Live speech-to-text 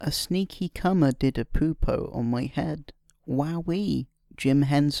A sneaky cummer did a poopo on my head. Wowee. Jim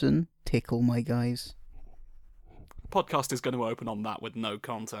Henson, tickle my guys. Podcast is going to open on that with no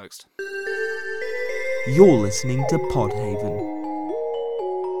context. You're listening to Podhaven.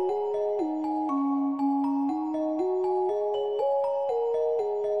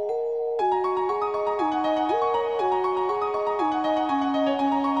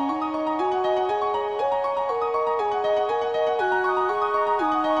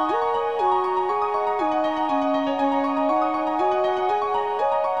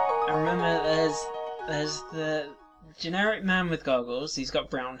 There's the generic man with goggles. He's got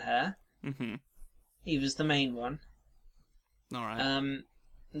brown hair. Mm-hmm. He was the main one. Alright.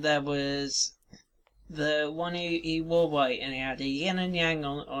 There was the one he wore white and he had a yin and yang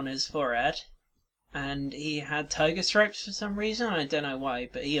on his forehead. And he had tiger stripes for some reason. I don't know why,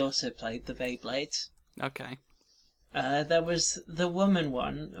 but he also played the Beyblades. Okay. There was the woman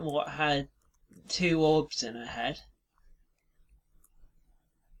one, what had two orbs in her head.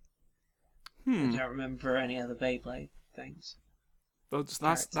 I don't remember any other Beyblade things. But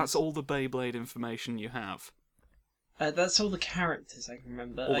that's all the Beyblade information you have. That's all the characters I can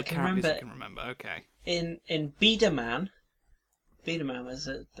remember. All the characters you can remember. Okay. In Biederman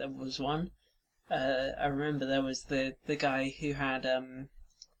there was one. I remember there was the guy who had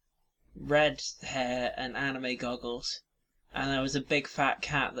red hair and anime goggles, and there was a big fat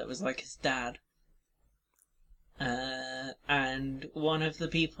cat that was like his dad. And one of the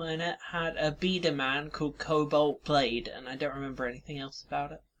people in it had a Biederman called Cobalt Blade, and I don't remember anything else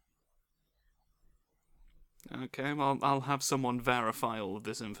about it. Okay, well, I'll have someone verify all of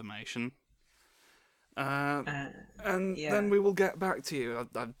this information. Then we will get back to you.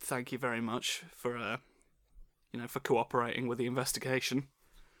 I thank you very much for, for cooperating with the investigation.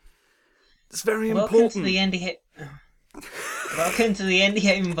 It's very important. Welcome to the Indie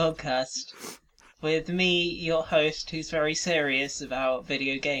Game Podcast. With me, your host, who's very serious about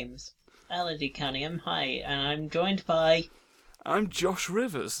video games, Elodie Cunningham. Hi, and I'm joined by... I'm Josh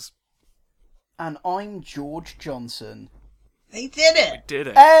Rivers. And I'm George Johnson. They did it! We did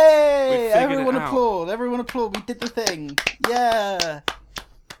it. Hey! Everyone applaud. Everyone applaud. We did the thing. Yeah.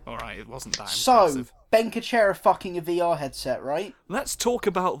 Alright, it wasn't that So, impressive. Ben Kuchera fucking a VR headset, right? Let's talk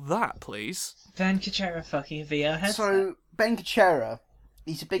about that, please. Ben Kuchera fucking VR headset. So, Ben Kuchera,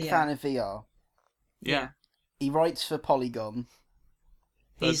 he's a big fan of VR. Yeah. He writes for Polygon.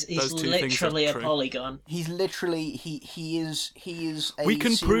 He's literally a polygon. He's literally he is a We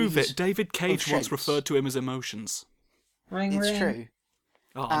can prove it. series David Cage of once shapes. referred to him as emotions. Ring, It's ring. true.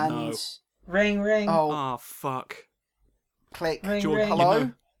 Oh And no. Ring, ring. oh, Fuck. click. Ring, George, ring. Hello? You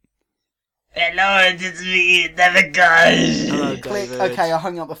know... Hello, it's me, David Cage. Hello, Click. David. Okay, I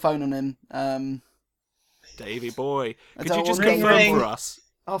hung up the phone on him. Davey boy. I Could don't you just want to confirm ring. for us?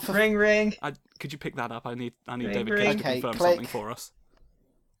 Oh, for Ring, ring. Could you pick that up? I need Ring, David ring. Cage to Okay, confirm click. something for us.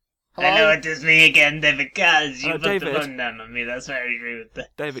 hello? it is me again, David Cage. You put David. the phone down on me, that's very rude.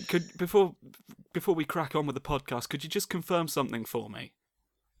 David, before we crack on with the podcast, could you just confirm something for me?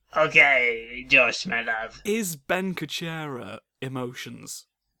 Okay, Josh, my love. Is Ben Kuchera emotions?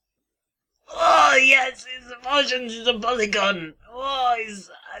 Oh, yes, his emotions is a polygon. Oh, he's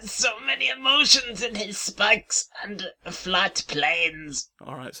so many emotions in his spikes and flat planes.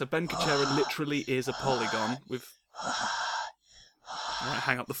 Alright, so Ben Kuchera literally is a polygon with... Alright,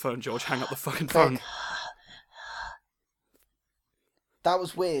 hang up the phone, George. Hang up the fucking phone. Click. That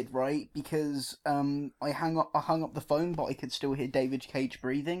was weird, right? Because I hung up the phone, but I could still hear David Cage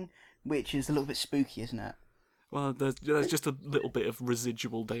breathing, which is a little bit spooky, isn't it? Well, there's just a little bit of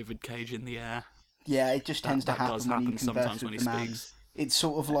residual David Cage in the air. Yeah, it just tends to That happen does when you happen converse sometimes with when the he man. speaks. It's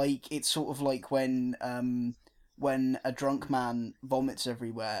sort of like when a drunk man vomits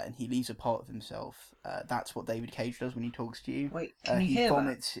everywhere and he leaves a part of himself. That's what David Cage does when he talks to you. Wait, can you he hear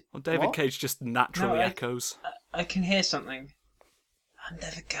vomits. Well, David What? Cage just naturally No, echoes. I can hear something. I'm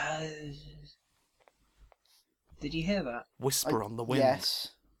David Cage. Did you hear that? Whisper on the wind. Yes.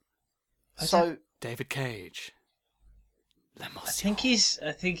 I So David Cage. I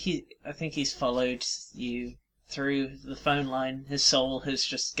think he's followed you through the phone line. His soul has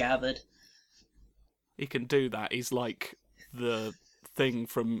just gathered. He can do that. He's like the thing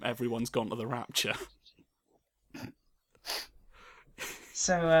from Everyone's Gone to the Rapture.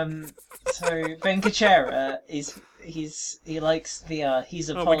 So Ben Kuchera he likes VR. He's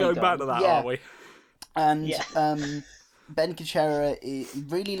a Oh, we're polygon. going back to that, Yeah. are we? and Yeah. Ben Kuchera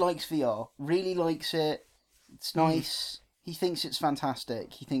really likes VR. Really likes it. It's nice. He thinks it's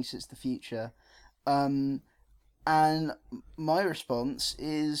fantastic. He thinks it's the future. And my response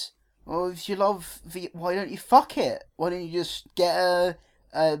is, well, if you love why don't you fuck it? Why don't you just get a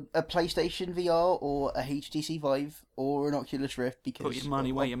a PlayStation VR or a HTC Vive or an Oculus Rift because Put your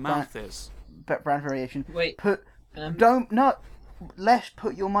money where your mouth is. brand variation. Wait, Put um, don't not less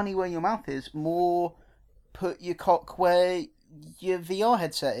put your money where your mouth is. More put your cock where your VR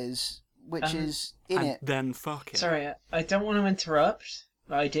headset is, which is in And it. then fuck it. sorry, I don't want to interrupt,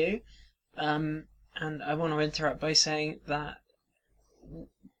 but I do. And I want to interrupt by saying that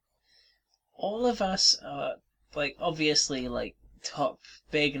all of us are, like, obviously, like, top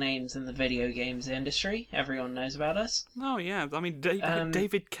big names in the video games industry. Everyone knows about us. Oh, yeah. I mean,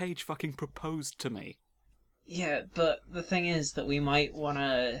 David Cage fucking proposed to me. Yeah, but the thing is that we might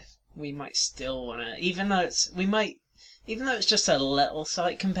still wanna, even though it's just a little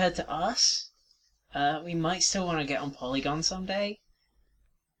site compared to us, we might still want to get on Polygon someday.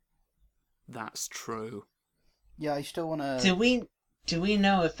 That's true. Yeah, I still want to. Do we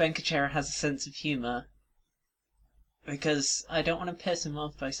know if Venkachera has a sense of humor? Because I don't want to piss him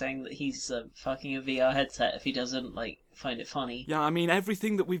off by saying that he's fucking a VR headset if he doesn't, like, find it funny. Yeah, I mean,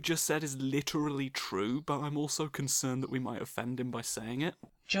 everything that we've just said is literally true, but I'm also concerned that we might offend him by saying it.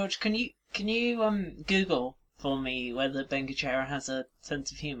 George, can you Google for me whether Venkachera has a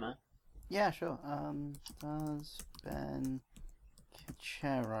sense of humor? Yeah, sure. Does Ben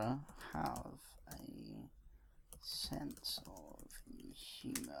Kuchera have a sense of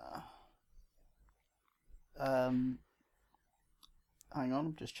humor? Hang on,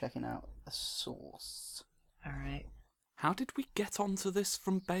 I'm just checking out a source. Alright. How did we get onto this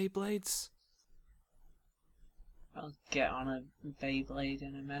from Beyblades? I'll get on a Beyblade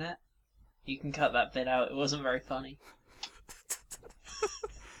in a minute. You can cut that bit out, it wasn't very funny.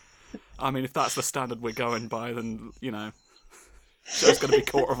 I mean, if that's the standard we're going by, then, you know, show's going to be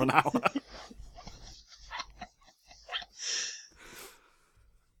quarter of an hour.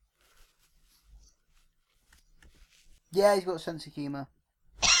 Yeah, he's got a sense of humour.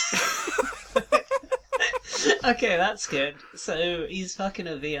 Okay, that's good. So, he's fucking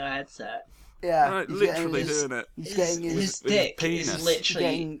a VR headset. Yeah, Right, he's literally getting his, doing it. he's getting His his, dick penis. is he's literally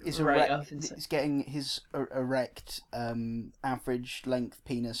getting his right erect, up inside. he's getting his erect average length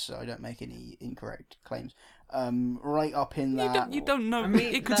penis, so I don't make any incorrect claims. Right up in that. You don't know. I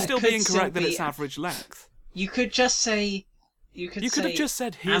mean, it could that still could be incorrect still that be- it's average length. You could just say... You could have just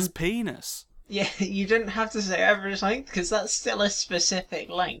said his penis. Yeah, you didn't have to say average length, because that's still a specific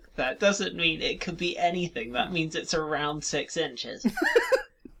length. That doesn't mean it could be anything. That means it's around 6 inches.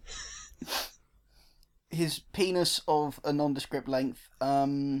 His penis of a nondescript length.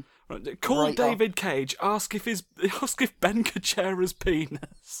 Right, call Right David Cage. Ask if Ben Kuchera's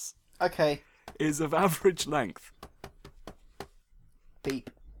penis Okay, is of average length. beep.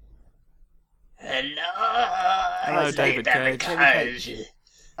 Hello, David Cage.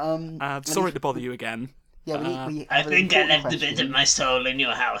 Sorry to bother you again. Yeah, we I have an think I important left a question. bit of my soul in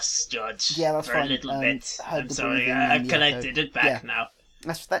your house, George. Yeah, that's for fine. a little bit. heard I'm the sorry, breathing I've and the collected echo. it back Yeah. now.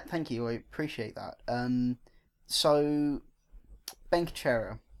 Thank you, I appreciate that. So Ben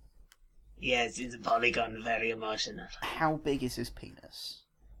Kuchera, Yes, it's a Polygon, very emotional. how big is his penis?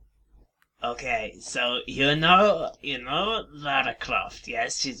 Okay, so you know Lara Croft.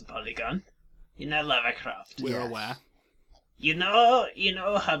 Yes, she's a Polygon. You know Lara Croft. We're Yes. aware. You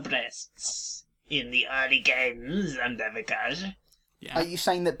know her breasts in the early games and Devicage. Yeah. Are you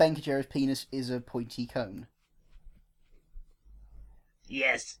saying that Ben Kuchera's penis is a pointy cone?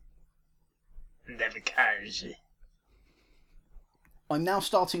 Yes. Devicage. I'm now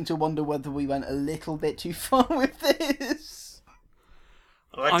starting to wonder whether we went a little bit too far with this.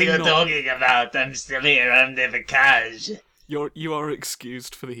 What I'm are you not- talking about? I'm still here, I'm Devicage. You are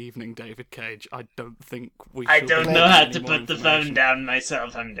excused for the evening, David Cage. I don't think we. I should don't be know getting how any to more put the information. phone down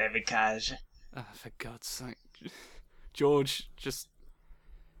myself, I'm Devicage. For God's sake, George, just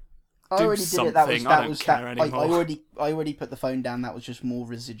I Do already did it. That was something, I that don't was care that. anymore. I already put the phone down. That was just more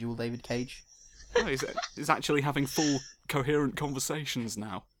residual David Cage. oh, he's actually having full coherent conversations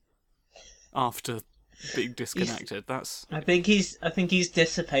now. After being disconnected, that's I think he's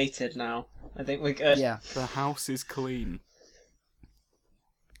dissipated now. I think we're good. Yeah. the house is clean.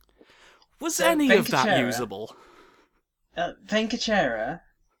 Was So, any of that Venkachera- usable? Venkachera,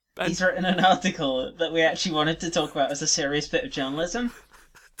 Ben- he's written an article that we actually wanted to talk about as a serious bit of journalism.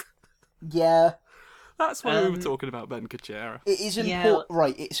 Yeah. That's why we were Um, talking about Ben Kuchera. It is Yeah. important.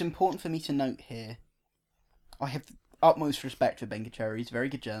 Right. It's important for me to note here. I have the utmost respect for Ben Kuchera. He's a very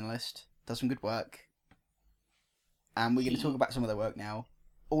good journalist. Does some good work. And we're going to talk about some of their work now.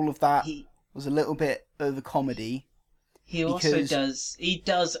 All of that He was a little bit of a comedy. he also Because-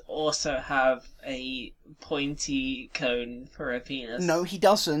 does also have a pointy cone for a penis. No, he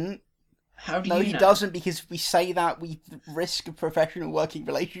doesn't. How do No, you he know? doesn't, because if we say that, we risk a professional working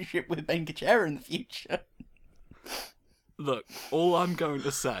relationship with Ben Kuchera in the future. Look, all I'm going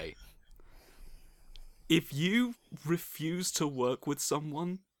to say, if you refuse to work with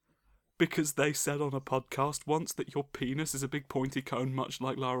someone because they said on a podcast once that your penis is a big pointy cone much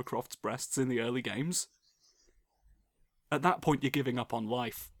like Lara Croft's breasts in the early games, at that point you're giving up on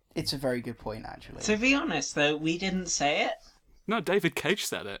life. It's a very good point, actually. To be honest, though, we didn't say it. No, David Cage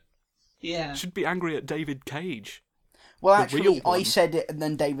said it. Yeah. Should be angry at David Cage. Well, the actually, real I one. said it, and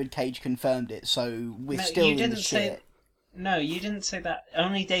then David Cage confirmed it, so we're No, still you in didn't the say. shit. No, you didn't say that.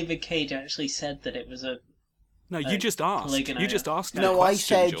 Only David Cage actually said that it was a. No, you just asked. polygon You just asked the No,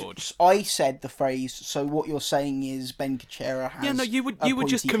 question, George. I said the phrase. So what you're saying is Ben Kuchera has. Yeah, no, you were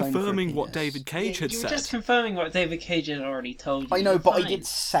just pointy cone for a confirming what penis. David Cage had You were said. just confirming what David Cage had already told you. I know, You're but I fine. did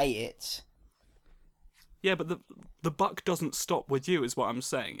say it. Yeah, but the buck doesn't stop with you, is what I'm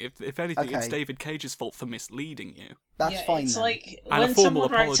saying. If anything, it's Okay. David Cage's fault for misleading you. That's Yeah, fine. it's then. like And when a formal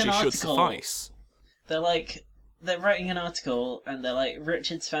someone writes an apology should article, suffice. they're writing an article and they're like,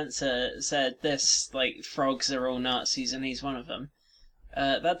 Richard Spencer said this, like, frogs are all Nazis and he's one of them.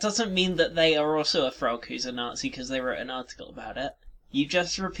 That doesn't mean that they are also a frog who's a Nazi because they wrote an article about it. You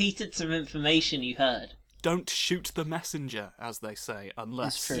just repeated some information you heard. Don't shoot the messenger, as they say,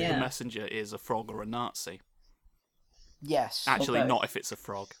 unless true. the Yeah. messenger is a frog or a Nazi. Yes. Actually, Okay. not if it's a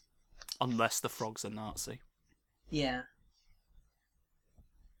frog. Unless the frog's a Nazi. Yeah.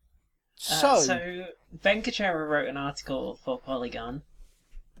 So, Ben Kuchera wrote an article for Polygon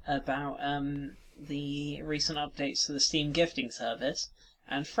about the recent updates to the Steam gifting service,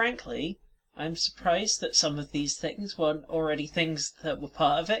 and frankly, I'm surprised that some of these things weren't already things that were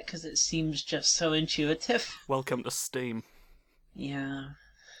part of it, because it seems just so intuitive. Welcome to Steam. Yeah.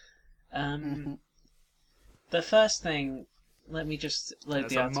 Mhm. The first thing, let me just load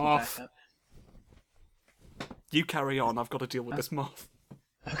There's the a article moth. back up. You carry on, I've got to deal with this moth.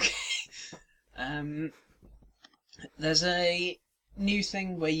 Okay. There's a new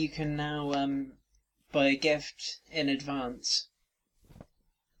thing where you can now buy a gift in advance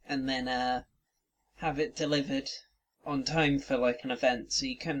and then have it delivered on time for like an event. So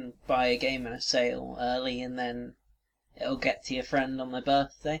you can buy a game in a sale early and then it'll get to your friend on their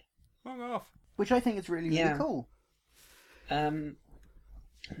birthday. Fuck off. which I think is really, really Yeah. cool. And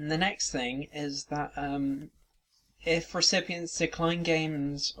the next thing is that if recipients decline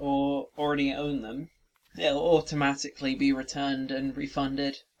games or already own them, it'll automatically be returned and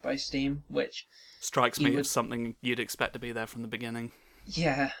refunded by Steam, which, Strikes You me would- as something you'd expect to be there from the beginning.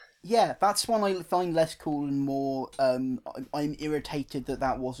 yeah, Yeah, that's one I find less cool and more. I'm irritated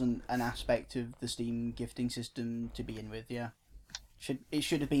that wasn't an aspect of the Steam gifting system to begin with. Yeah, it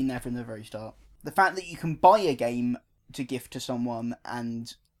should have been there from the very start. The fact that you can buy a game to gift to someone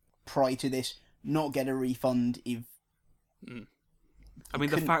and prior to this not get a refund if I mean, the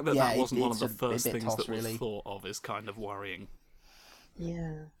couldn't- fact that yeah, that wasn't one of it's the a first bit things toss, that was really. thought of is kind of worrying.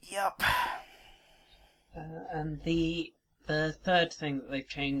 yeah. Yep. And the third thing that they've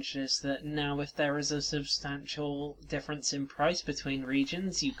changed is that now if there is a substantial difference in price between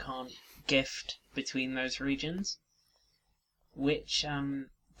regions, you can't gift between those regions, which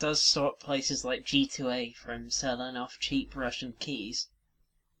does stop places like G2A from selling off cheap Russian keys.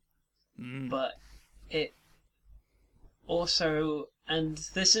 But it also, and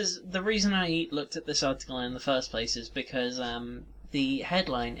this is the reason I looked at this article in the first place, is because the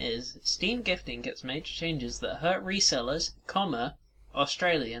headline is Steam gifting gets major changes that hurt resellers,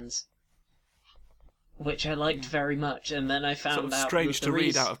 Australians, which I liked very much, and then I found Sort of out strange that to the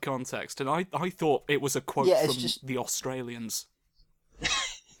read out of context, and I thought it was a quote Yeah, it's from just- the Australians.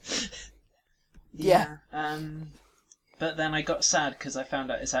 Yeah. But then I got sad because I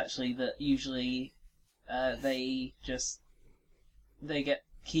found out it's actually that usually they get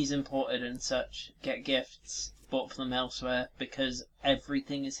keys imported and such, get gifts bought for them elsewhere because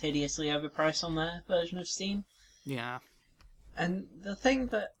everything is hideously overpriced on their version of Steam. Yeah. And the thing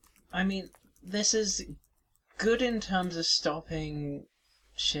that, I mean, this is good in terms of stopping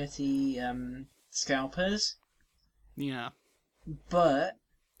shitty scalpers, Yeah. but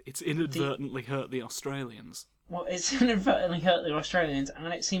It's inadvertently hurt the Australians. well, it's inadvertently hurt the Australians,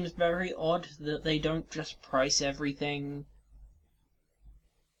 and it seems very odd that they don't just price everything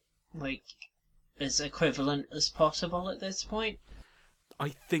like as equivalent as possible at this point. I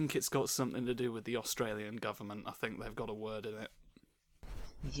think it's got something to do with the Australian government. I think they've got a word in it.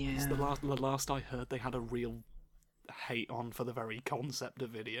 Yeah. It's the last I heard, they had a real hate on for the very concept of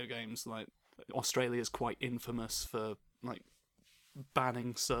video games. Like, Australia's quite infamous for like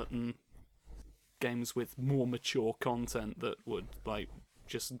banning certain games with more mature content that would like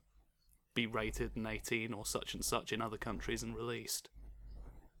just be rated an 18 or such and such in other countries and released.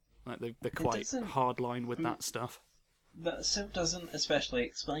 Like they're quite doesn't- hardline with that stuff. That still doesn't especially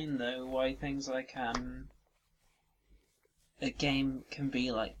explain, though, why things like a game can be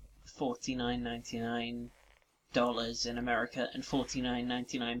like $49.99 in America and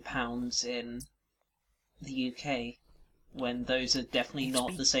 £49.99 in the UK, when those are definitely It's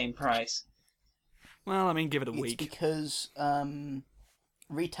not the same price. Well, I mean, give it a It's week. because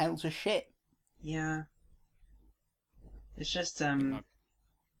retails are shit. Yeah. It's just My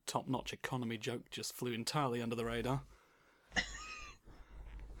top-notch economy joke just flew entirely under the radar.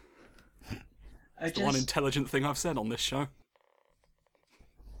 The one intelligent thing I've said on this show.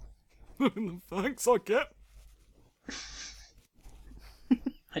 The thanks I get.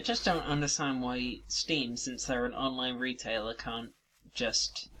 I just don't understand why Steam, since they're an online retailer, can't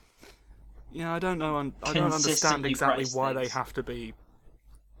just... Yeah, I don't know. I don't understand Consistently exactly price why they things. have to be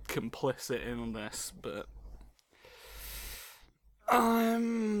complicit in this, but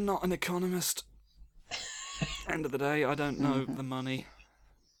I'm not an economist. End of the day, I don't know the money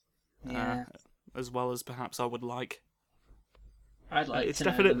Yeah. as well as perhaps I would like. I'd like It's to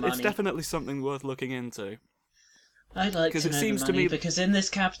know the money. it's definitely something worth looking into. I'd like 'cause to it know seems the to money, me- because in this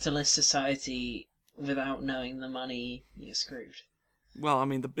capitalist society, without knowing the money, you're screwed. Well, I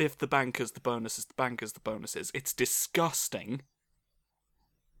mean, if the banker's the bonuses, the banker's the bonuses. It's disgusting,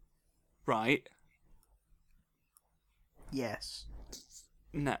 right? Yes.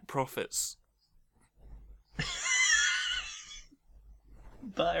 Net profits.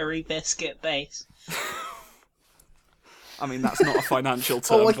 Buttery biscuit base. I mean, that's not a financial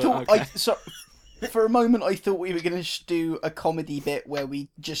term, Oh, I but thought okay. for a moment I thought we were going to do a comedy bit where we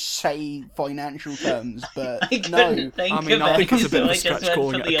just say financial terms, but I no. couldn't think I mean, of I think it's a it, bit of so a I stretch just went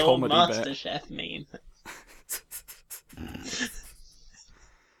calling for it a the old comedy bit. MasterChef meme.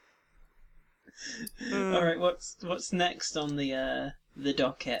 Alright, what's next on the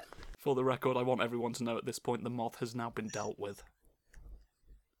docket? For the record, I want everyone to know at this point the moth has now been dealt with.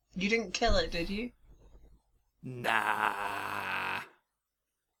 You didn't kill it, did you? Nah.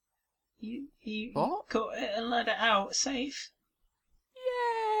 You What? caught it and let it out safe?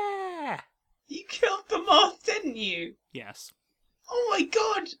 Yeah. You killed the moth, didn't you? Yes. Oh my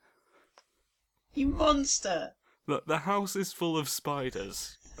god! You monster! Look, the house is full of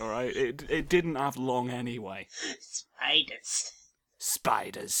spiders. All right. It didn't have long anyway. Spiders.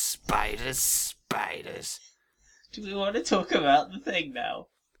 Spiders, spiders, spiders. Do we want to talk about the thing now?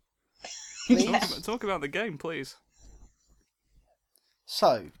 Please? Talk about the game, please.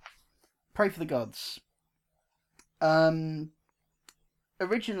 So, Pray for the Gods.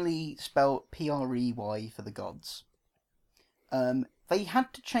 Originally spelled Prey for the gods. They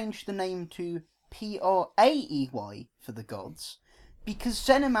had to change the name to Praey for the gods because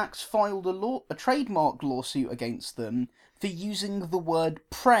ZeniMax filed a trademark lawsuit against them for using the word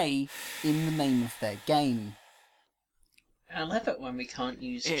prey in the name of their game. I love it when we can't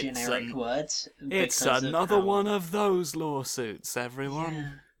use It's generic words. It's because of another how- one of those lawsuits, everyone.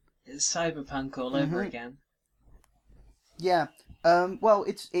 Yeah. It's cyberpunk all over Mhm. again. Yeah. Well,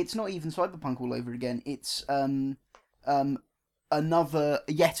 it's not even Cyberpunk all over again. It's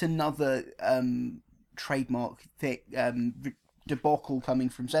yet another trademark debacle coming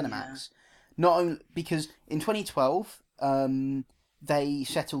from ZeniMax. Not only because in 2012 they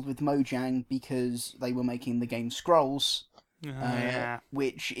settled with Mojang because they were making the game Scrolls, Yeah.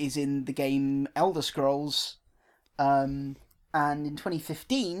 which is in the game Elder Scrolls, and in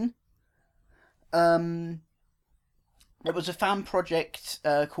 2015 there was a fan project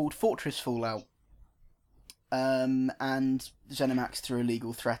called Fortress Fallout, and ZeniMax threw a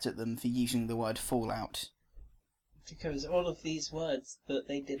legal threat at them for using the word Fallout. Because all of these words that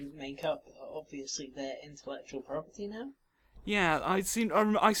they didn't make up are obviously their intellectual property now. Yeah, I seem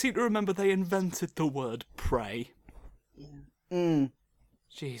to remember they invented the word prey. Yeah.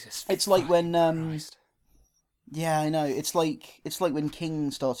 Jesus. It's like when Christ. yeah, I know. It's like when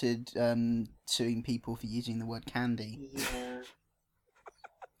King started suing people for using the word candy, Yeah.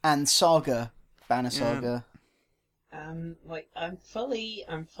 and Saga, Banner Saga. Like I'm fully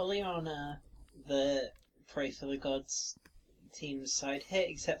on the Pray for the Gods team's side here,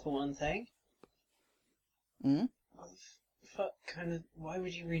 except for one thing. Mm? Why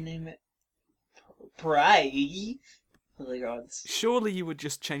would you rename it Pray for the Gods? Surely you would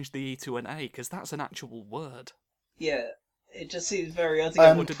just change the E to an A, because that's an actual word. Yeah, it just seems very odd to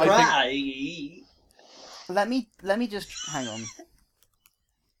go did they think- Pray. Let me just hang on.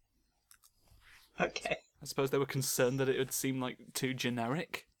 Okay. I suppose they were concerned that it would seem like too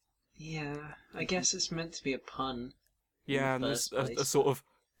generic. Yeah, I guess it's meant to be a pun. Yeah, and first there's a place. sort of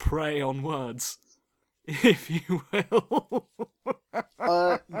prey on words, if you will.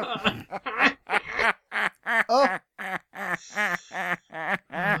 Oh,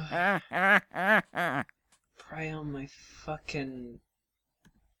 Prey on my fucking...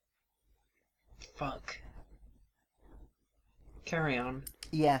 Fuck. Carry on.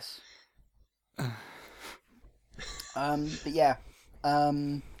 yes. But yeah,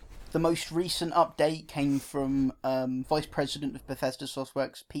 the most recent update came from Vice President of Bethesda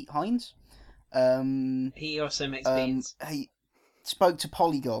Softworks, Pete Hines. He also makes beans. He spoke to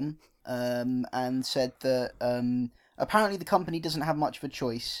Polygon and said that apparently the company doesn't have much of a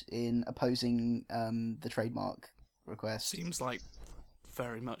choice in opposing the trademark request. Seems like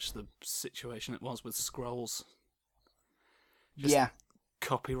very much the situation it was with Scrolls. Just Yeah.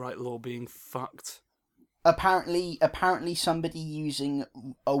 Copyright law being fucked. Apparently somebody using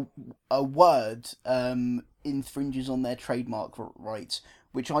a word infringes on their trademark rights,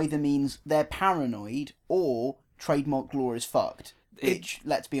 which either means they're paranoid or trademark law is fucked. Which,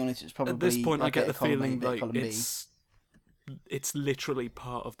 let's be honest, it's probably At this point, a I get bit the of column A, feeling bit of like column B. it's literally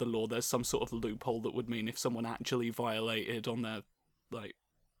part of the law. There's some sort of loophole that would mean if someone actually violated on their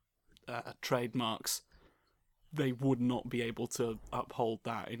trademarks, they would not be able to uphold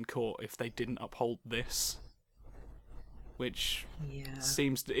that in court if they didn't uphold this. Which Yeah.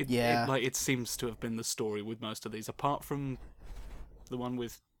 seems it seems to have been the story with most of these, apart from the one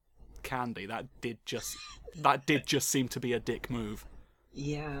with Candy. That did just seem to be a dick move.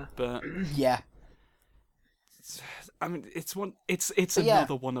 Yeah. But Yeah. I mean, it's But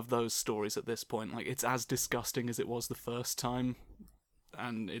another one of those stories at this point. Like, it's as disgusting as it was the first time,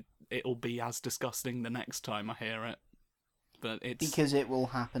 and it'll be as disgusting the next time I hear it. But Because it will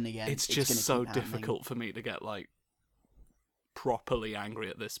happen again. it's gonna just so keep happening. difficult for me to get like properly angry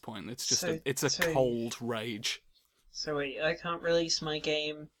at this point. It's just So- it's a so- cold rage. So wait, I can't release my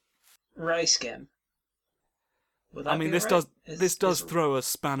game Ricegem? Would that I mean, be this alright? does throw a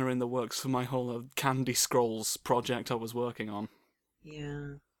spanner in the works for my whole Candy Scrolls project I was working on.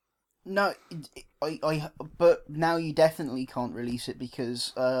 Yeah. No, but now you definitely can't release it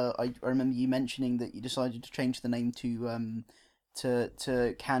because I remember you mentioning that you decided to change the name to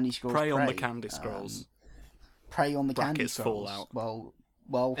Candy Scrolls. Prey on the Candy Scrolls. Prey on the Candy Brackets Scrolls. Fallout.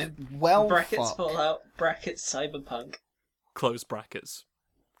 Well, brackets fuck. Fallout, brackets Cyberpunk. Close brackets.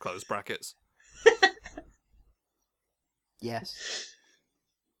 Close brackets. Yes.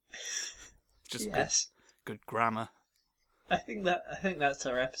 Just Yes. good grammar. I think that's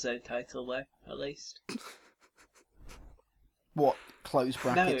our episode title though, at least. What? Close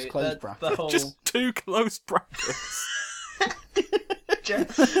brackets. Close brackets. The whole Just two close brackets.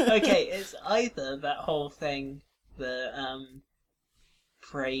 okay, it's either that whole thing, the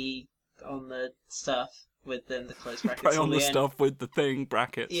prey on the stuff with then the close brackets. Prey on the end. stuff with the thing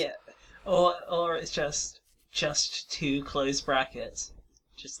brackets. Yeah, or it's just two close brackets,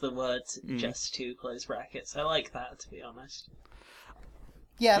 just the words, just two close brackets. I like that, to be honest.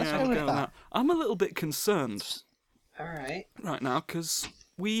 Yeah, let's Yeah, go I'll with go that. with that. I'm a little bit concerned All right. right now because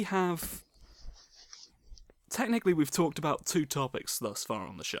we have. Technically, we've talked about 2 topics thus far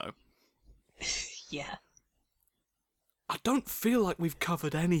on the show. Yeah. I don't feel like we've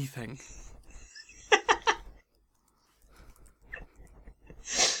covered anything.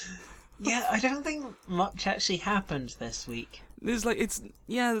 Yeah, I don't think much actually happened this week. There's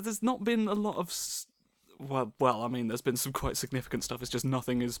there's not been a lot of well, I mean, there's been some quite significant stuff. It's just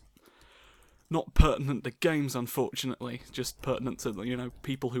nothing is not pertinent to games, unfortunately. Just pertinent to,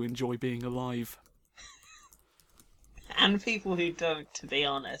 people who enjoy being alive. And people who don't, to be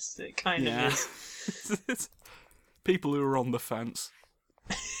honest. It kind of is. People who are on the fence.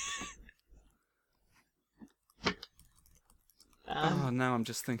 Now I'm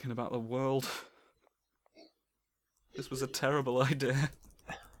just thinking about the world. This was a terrible idea.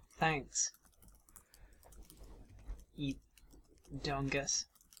 Thanks. You dongus.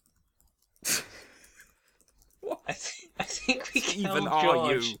 What I think we killed even are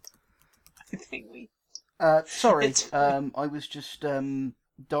George. you? I think we... Sorry, It's- I was just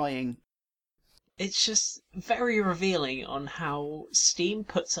dying. It's just very revealing on how Steam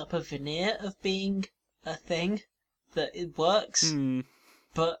puts up a veneer of being a thing, that it works,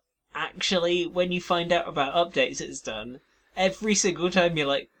 but actually when you find out about updates it's done, every single time you're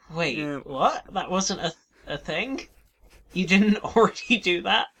like, wait, Yeah. what? That wasn't a thing? You didn't already do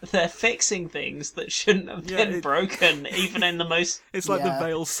that? They're fixing things that shouldn't have been broken, even in the most... It's like Yeah. the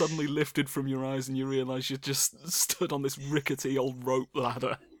veil suddenly lifted from your eyes and you realise you just stood on this rickety old rope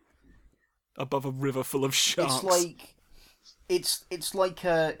ladder above a river full of sharks. It's like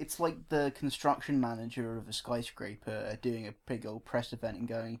the construction manager of a skyscraper doing a big old press event and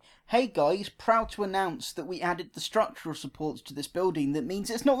going, "Hey guys, proud to announce that we added the structural supports to this building. That means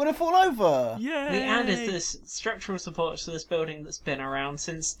it's not going to fall over." Yay! We added this structural support to this building that's been around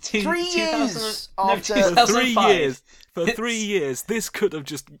since 3 years 2000, no, after- For 3 2005. years. For 3 years, this could have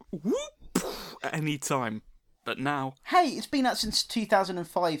just whoop at any time. But now, Hey, it's been out since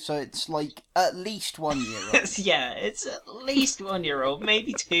 2005, so it's like at least 1 year old. It's at least 1 year old,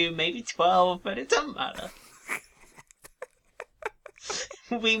 maybe 2, maybe 12, but it doesn't matter.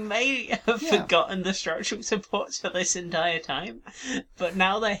 We may have Yeah. forgotten the structural supports for this entire time, but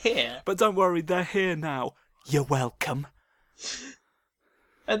now they're here. but don't worry, they're here now. You're welcome.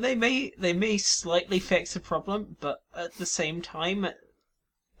 And they may slightly fix a problem, but at the same time,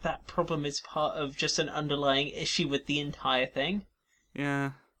 that problem is part of just an underlying issue with the entire thing.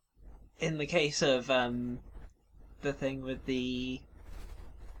 Yeah. In the case of the thing with the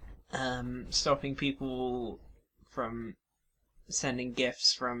stopping people from sending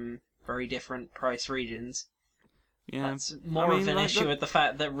gifts from very different price regions, Yeah. that's more of an like, issue with the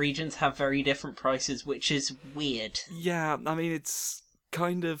fact that regions have very different prices, which is weird. Yeah, I mean, it's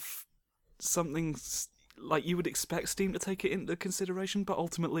kind of something like you would expect Steam to take it into consideration, but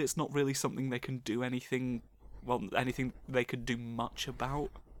ultimately it's not really something they can do anything they could do much about.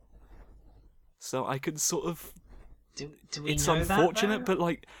 So I could sort of... Do we It's know unfortunate, that, but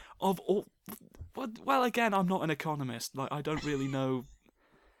like, of all... Well, again, I'm not an economist. Like, I don't really know...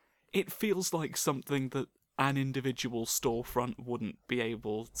 It feels like something that an individual storefront wouldn't be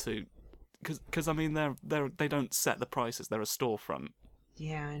able to... Because I mean, they don't set the prices, they're a storefront.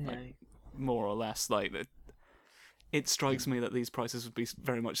 Yeah, I know. More or less, like it strikes me that these prices would be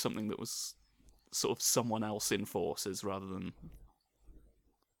very much something that was sort of someone else enforces rather than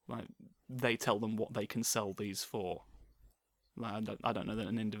like they tell them what they can sell these for. Like, I don't know that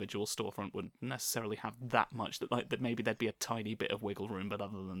an individual storefront would necessarily have that much. That maybe there'd be a tiny bit of wiggle room, but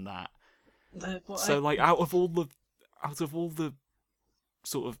other than that, so like out of all the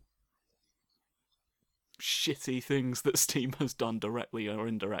sort of shitty things that Steam has done directly or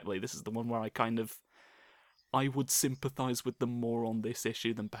indirectly, this is the one where I would sympathise with them more on this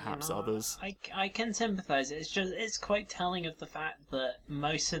issue than perhaps others. I can sympathise. It's quite telling of the fact that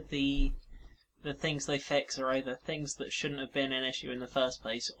most of the things they fix are either things that shouldn't have been an issue in the first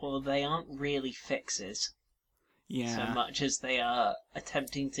place, or they aren't really fixes Yeah. so much as they are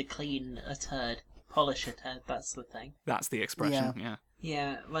attempting to clean a turd, polish a turd. That's the thing. That's the expression, yeah.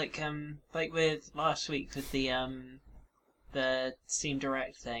 Yeah, like with last week with the Steam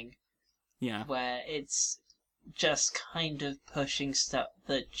Direct thing, Yeah. where it's just kind of pushing stuff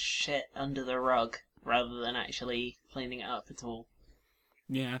that shit under the rug rather than actually cleaning it up at all.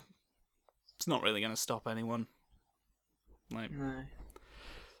 Yeah. It's not really going to stop anyone. Like, No.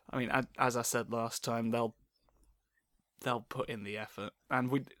 I mean, as I said last time, they'll put in the effort,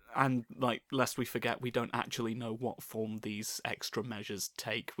 and like, lest we forget, we don't actually know what form these extra measures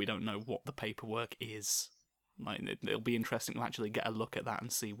take. We don't know what the paperwork is. Like, it'll be interesting to actually get a look at that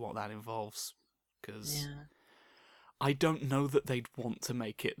and see what that involves, because Yeah. I don't know that they'd want to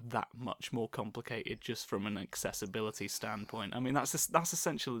make it that much more complicated just from an accessibility standpoint. I mean, that's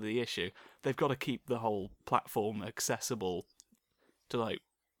essentially the issue. They've got to keep the whole platform accessible to like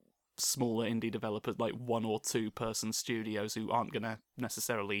smaller indie developers, like 1 or 2 person studios who aren't going to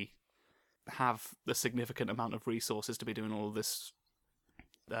necessarily have a significant amount of resources to be doing all of this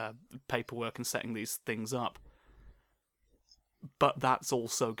paperwork and setting these things up. But that's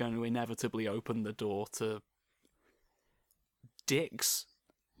also going to inevitably open the door to dicks,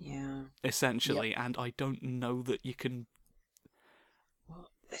 Yeah. essentially, and I don't know that you can... Well,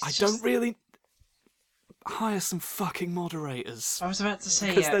 don't really... hire some fucking moderators. I was about to say,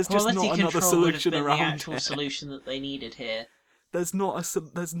 Because there's just quality not another control would have solution been around the actual it. solution that they needed here. There's not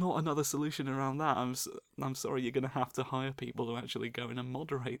another solution around that. I'm sorry, you're going to have to hire people to actually go in and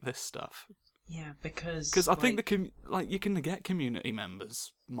moderate this stuff. Yeah, because... Because I think you can get community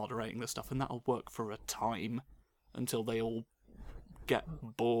members moderating this stuff, and that'll work for a time until they all get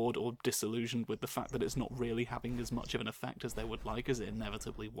bored or disillusioned with the fact that it's not really having as much of an effect as they would like, as it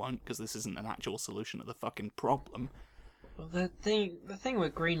inevitably won't, because this isn't an actual solution to the fucking problem. Well, the thing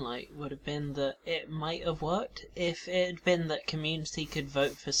with Greenlight would have been that it might have worked if it had been that community could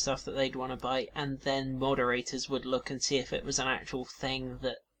vote for stuff that they'd want to buy, and then moderators would look and see if it was an actual thing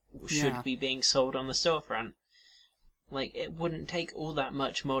that should be being sold on the storefront. Like, it wouldn't take all that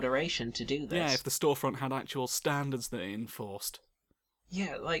much moderation to do this. Yeah, if the storefront had actual standards that it enforced.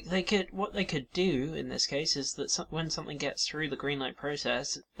 Yeah, like what they could do in this case is that when something gets through the Greenlight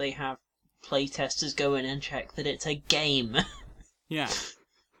process, they have playtesters go in and check that it's a game. Yeah.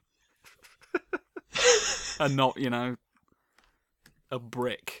 And not, a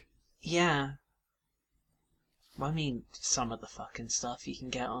brick. Yeah. Well, I mean, some of the fucking stuff you can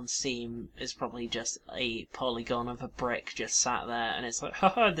get on Steam is probably just a polygon of a brick just sat there, and it's like,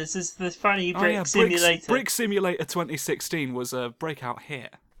 haha, this is the funny brick simulator. Brick Simulator 2016 was a breakout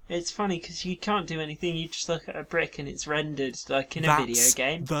hit. It's funny because you can't do anything, you just look at a brick and it's rendered like in a video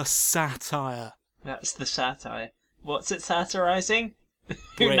game. The satire. That's the satire. What's it satirizing?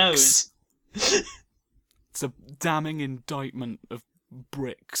 Who Bricks. knows? It's a damning indictment of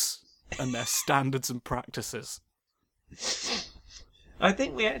bricks and their standards and practices. I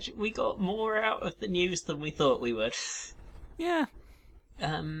think we got more out of the news than we thought we would. Yeah.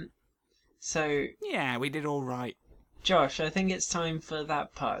 So Yeah, we did all right. Josh, I think it's time for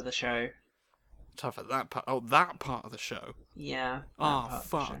that part of the show. Tough at that part. Oh, that part of the show. Yeah. that Oh, part of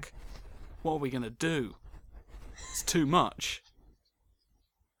the show. fuck. What are we gonna do? It's too much.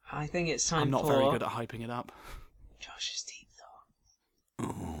 I think it's time I'm not for very good at hyping it up. Josh's deep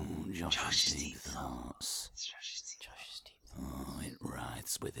thought. Oh, Josh's deep thoughts. It's Josh's deep thought. Oh, it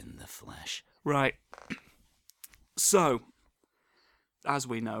writhes within the flesh. Right. So, as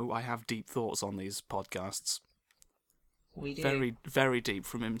we know, I have deep thoughts on these podcasts. We do. Very, very deep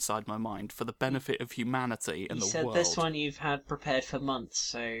from inside my mind for the benefit of humanity and you the said world. this one you've had prepared for months,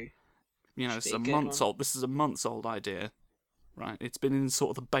 so It's be a a good months one. old. This is a months old idea, right? It's been in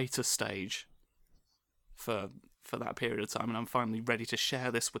sort of the beta stage for that period of time, and I'm finally ready to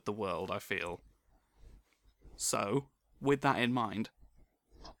share this with the world, I feel. So, with that in mind,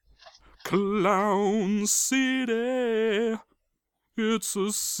 Clown City. It's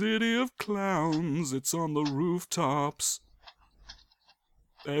a city of clowns. It's on the rooftops.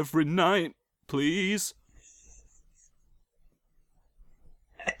 Every night, please.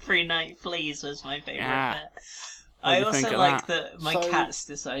 Every Night Please was my favourite Yeah. bit. What I do you also think of like that? that my So- cats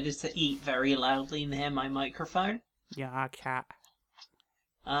decided to eat very loudly near my microphone. Yeah, cat.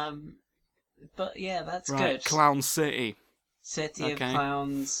 But yeah, that's Right, good. Clown City. City Okay. of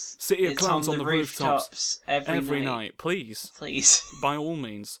Clowns. City of It's Clowns on the rooftops Every night, please. Please. By all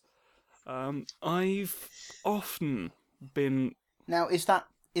means. I've often been... Now, is that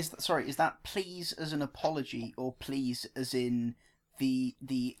please as an apology or please as in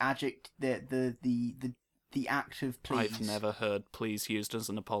the adject the act of please? I've never heard please used as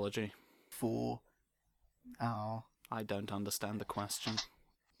an apology. For I don't understand the question.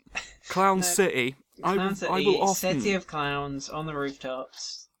 Clown No, City. Clown City, I will often... City of Clowns on the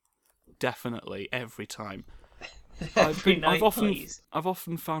rooftops. Definitely, every time. Every night, please. I've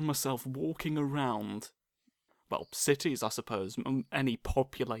often found myself walking around, well, cities, I suppose, any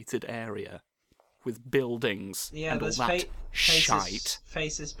populated area with buildings Yeah, and all there's that shite.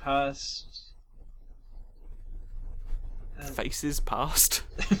 Faces past. Faces past.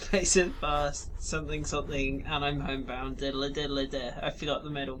 Faces past. Something, something, and I'm homebound. Diddle diddle diddle. I forgot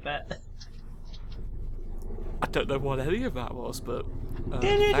the middle bit. I don't know what any of that was, but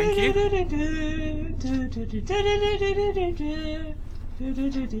thank you.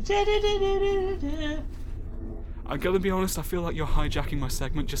 I'm gonna be honest, I feel like you're hijacking my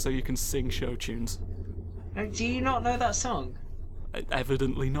segment just so you can sing show tunes. Do you not know that song?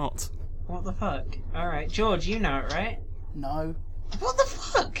 Evidently not. What the fuck? Alright, George, you know it, right? no. What the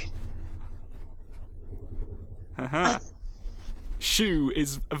fuck? Haha. Shoe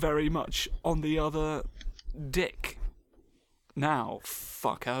is very much on the other dick. Now,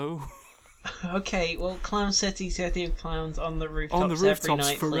 fucko. Okay, well, Clown City, City of Clowns on the rooftops, On the rooftops every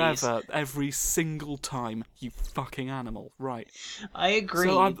night, forever, every single time, you fucking animal. Right. please. I agree.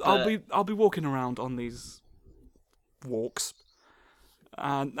 So but I'll be walking around on these walks,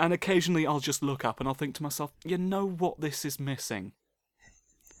 and occasionally I'll just look up and I'll think to myself, you know what this is missing?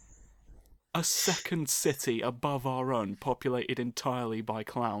 A second city above our own, populated entirely by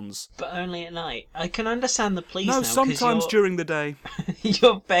clowns. But only at night. I can understand the please now, No, 'cause sometimes you're, during the day.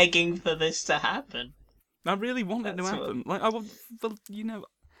 you're begging for this to happen. I really want it to That's what- happen. Like I want, well,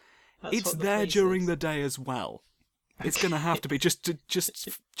 That's it's what the there please during is. the day as well. It's gonna have to be just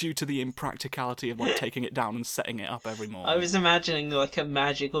due to the impracticality of like taking it down and setting it up every morning. I was imagining like a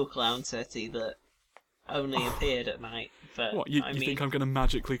magical clown city that only appeared at night. But What, you I think mean, I'm going to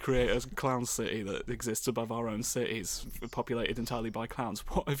magically create a clown city that exists above our own cities, populated entirely by clowns?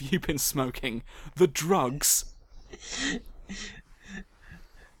 What have you been smoking? The drugs? I've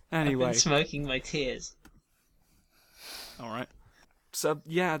Anyway, been smoking my tears. alright. So,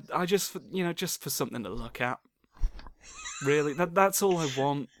 yeah, I just for something to look at. Really, that's all I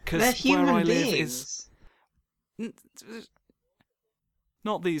want. They're Because where human I live beings. is...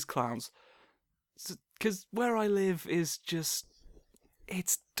 Not these clowns. Because where I live is just...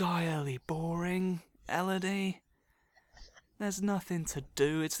 It's direly boring, Elodie. There's nothing to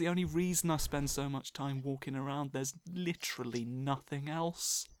do. It's the only reason I spend so much time walking around. There's literally nothing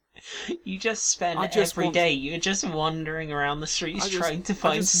else. You just spend every every day. You're just wandering around the streets trying to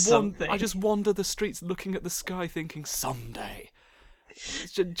find something. I just wander the streets looking at the sky thinking, someday.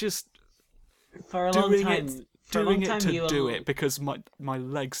 Just for a long time. Doing it to do it because my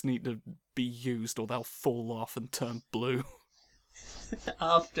legs need to be used or they'll fall off and turn blue.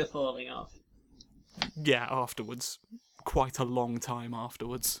 After falling off. Yeah, afterwards. Quite a long time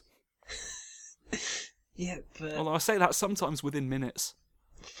afterwards. Yeah, but... Although I say that sometimes within minutes.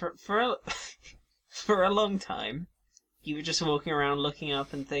 For a long time, you were just walking around looking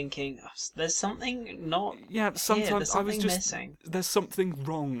up and thinking, oh, there's something not Yeah, sometimes I was just missing. There's something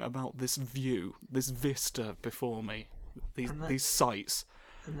wrong about this view, this vista before me, these sights.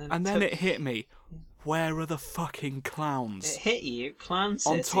 And then it hit me. Where are the fucking clowns? It hit you, Clown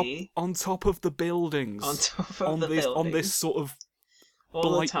City. On top of the buildings. On top of the buildings. On this sort of all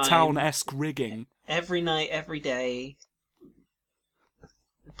Blight Town-esque rigging. Every night, every day.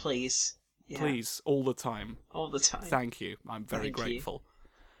 Please. Yeah. Please, all the time. All the time. Thank you. I'm very Thank grateful.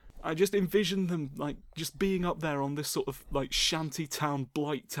 I just envisioned them like just being up there on this sort of like shanty town,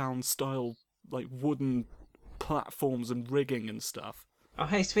 Blight Town style, like wooden platforms and rigging and stuff. Oh,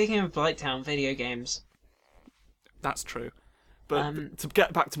 hey, speaking of Blight Town video games. That's true. But to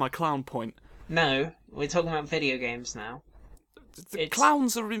get back to my clown point. No, we're talking about video games now.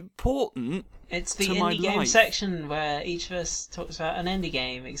 Clowns are important. It's the to my indie game life. section where each of us talks about an indie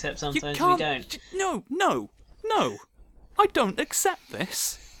game, except sometimes we don't. No. I don't accept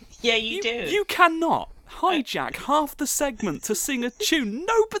this. Yeah, you do. You cannot hijack half the segment to sing a tune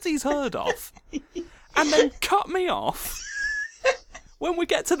nobody's heard of, and then cut me off when we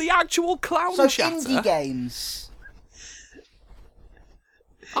get to the actual clown chatter. Indie games.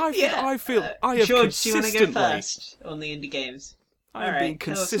 I feel I have George, do you want to go consistently... first on the indie games? I am being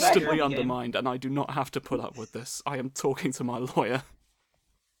consistently undermined, and I do not have to put up with this. I am talking to my lawyer.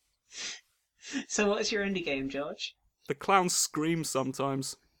 So what's your indie game, George? The clowns scream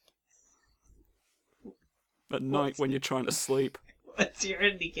sometimes. At night when you're trying to sleep. What's your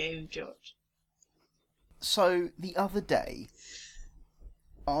indie game, George? So, the other day,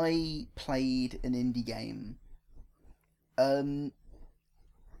 I played an indie game. I'm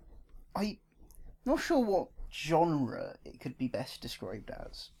not sure what genre it could be best described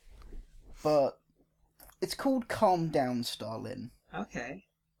as, but it's called Calm Down, Starlin. Okay.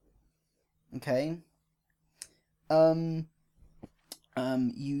 Okay. You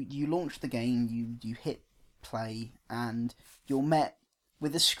launch the game, you hit play, and you're met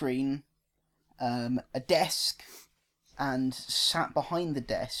with a screen, a desk, and sat behind the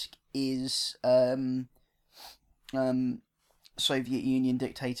desk is Soviet Union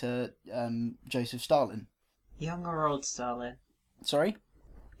dictator Joseph Stalin. Young or old Stalin? Sorry?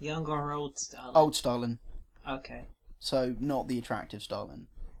 Young or old Stalin? Old Stalin. Okay. So not the attractive Stalin,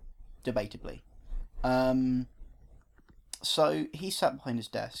 debatably. So he sat behind his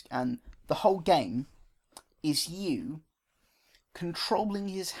desk, and the whole game is you controlling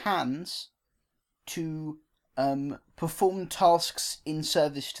his hands to perform tasks in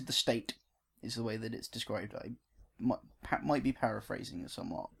service to the state, is the way that it's described. I might be paraphrasing it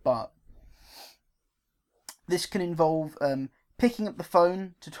somewhat, but this can involve picking up the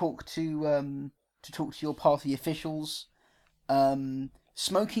phone to talk to your party officials,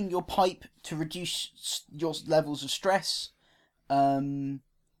 smoking your pipe to reduce your levels of stress,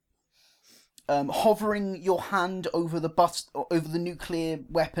 hovering your hand over the nuclear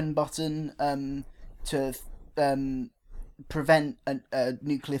weapon button to prevent a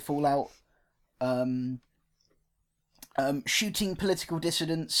nuclear fallout, shooting political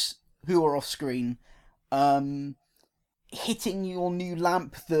dissidents who are off screen, hitting your new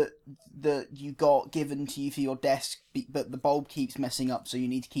lamp that you got given to you for your desk, but the bulb keeps messing up, so you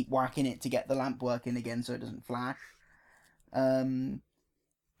need to keep whacking it to get the lamp working again so it doesn't flash. And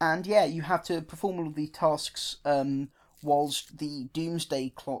yeah, you have to perform all of these tasks whilst the doomsday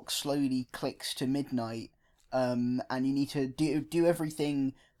clock slowly clicks to midnight, and you need to do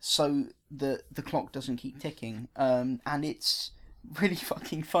everything so that the clock doesn't keep ticking. And it's really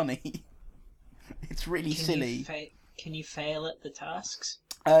fucking funny. It's really silly. Can you fail at the tasks?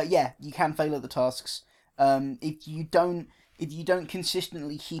 Yeah, you can fail at the tasks. If you don't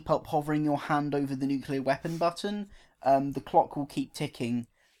consistently keep up hovering your hand over the nuclear weapon button, the clock will keep ticking.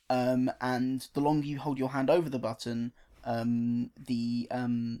 And the longer you hold your hand over the button, the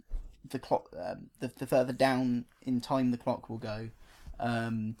clock, the further down in time the clock will go.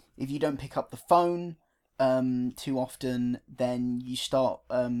 If you don't pick up the phone too often, then you start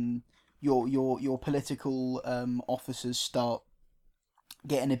your political officers start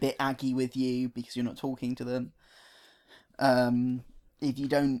getting a bit aggy with you because you're not talking to them. If you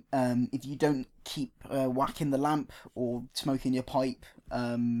don't keep whacking the lamp or smoking your pipe,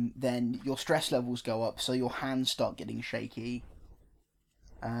 then your stress levels go up, so your hands start getting shaky.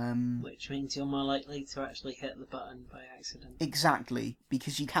 Which means you're more likely to actually hit the button by accident. Exactly,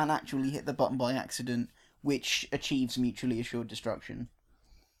 because you can actually hit the button by accident, which achieves mutually assured destruction.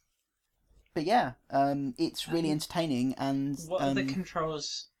 But yeah, it's really entertaining, and what are the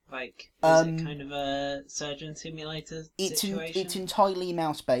controls like? Is it kind of a surgeon simulator situation? It's entirely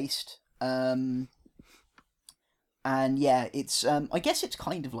mouse based, and yeah, it's I guess it's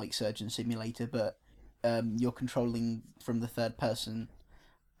kind of like Surgeon Simulator, but you're controlling from the third person.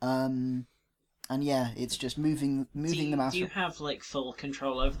 And yeah, it's just moving the mouse. Do you have like full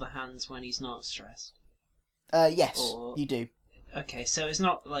control over the hands when he's not stressed? Yes, Or... you do. Okay, so it's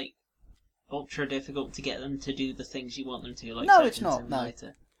not like ultra difficult to get them to do the things you want them to, like No, Surgeon it's not.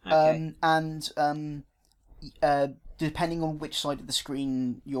 Simulator. No. Okay. And depending on which side of the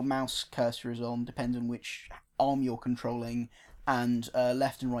screen your mouse cursor is on, depends on which arm you're controlling, and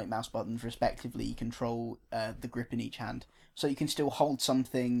left and right mouse buttons respectively control the grip in each hand. So you can still hold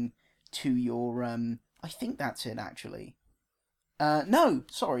something to your... I think that's it, actually. No,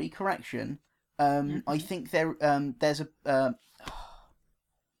 sorry, correction. I think there's a...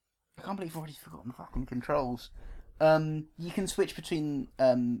 I can't believe I've already forgotten the fucking controls. You can switch between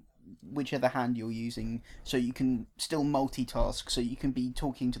whichever hand you're using, so you can still multitask, so you can be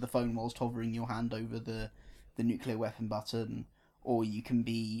talking to the phone whilst hovering your hand over the nuclear weapon button, or you can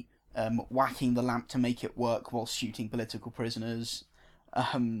be whacking the lamp to make it work while shooting political prisoners.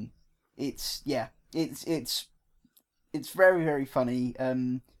 It's very, very funny.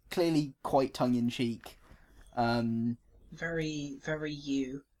 Clearly quite tongue-in-cheek. Very, very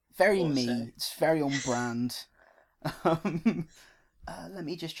you. Very also. me. It's very on brand. Let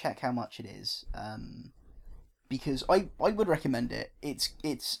me just check how much it is. Because I would recommend it.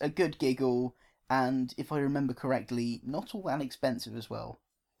 It's a good giggle, and if I remember correctly, not all that expensive as well.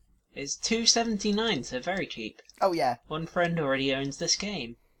 It's $2.79, so very cheap. Oh yeah, One friend already owns this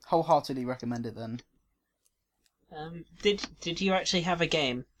game. wholeheartedly recommend it then. Did you actually have a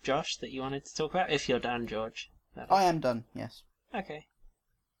game, Josh, that you wanted to talk about? If you're done, George. I am done, yes. Okay.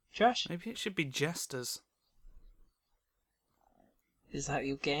 Josh? Maybe it should be Jesters. Is that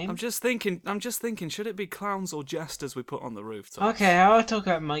your game? I'm just thinking, should it be clowns or jesters we put on the rooftop? Okay, I'll talk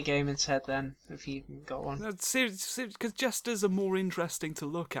about my game instead then, if you've got one. No, seriously, because jesters are more interesting to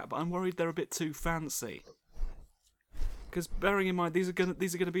look at, but I'm worried they're a bit too fancy. Because bearing in mind, these are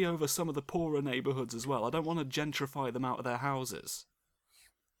gonna be over some of the poorer neighbourhoods as well. I don't want to gentrify them out of their houses.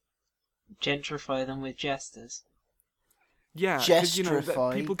 Gentrify them with jesters. Yeah, because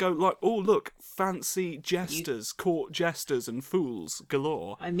Gestrify. people go like, oh look, fancy jesters, court jesters and fools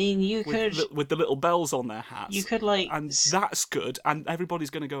galore. I mean, you could... with the little bells on their hats. You could, like... And that's good, and everybody's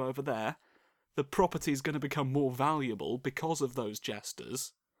going to go over there. The property's going to become more valuable because of those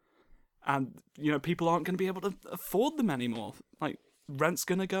jesters. And, people aren't going to be able to afford them anymore. Like, rent's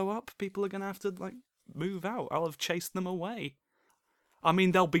going to go up, people are going to have to, move out. I'll have chased them away. I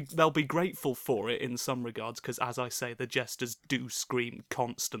mean, they'll be grateful for it in some regards, because, as I say, the jesters do scream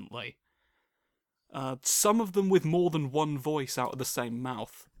constantly. Some of them with more than one voice out of the same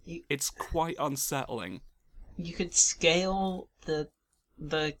mouth. It's quite unsettling. You could scale the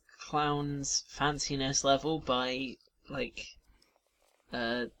clown's fanciness level by,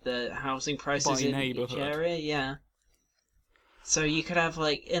 the housing prices By in neighbourhood. each area, yeah. So you could have,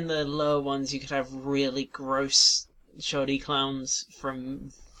 in the lower ones, you could have really gross, shoddy clowns from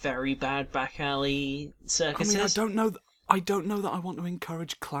very bad back alley circuses. I mean, I don't know that I want to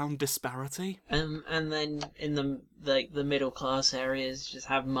encourage clown disparity. And then in the middle class areas, just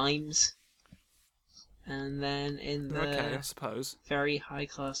have mimes. And then in the Okay, I suppose. very high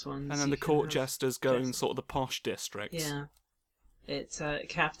class ones, And then the court jesters go in sort of the posh districts. Yeah, it's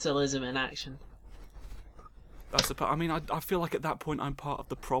capitalism in action. I mean, I feel like at that point I'm part of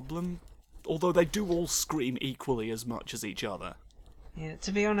the problem. Although they do all scream equally as much as each other. Yeah,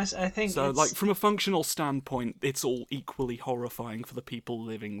 to be honest, I think so. From a functional standpoint, it's all equally horrifying for the people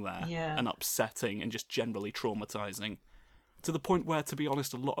living there, Yeah. and upsetting and just generally traumatizing. To the point where, to be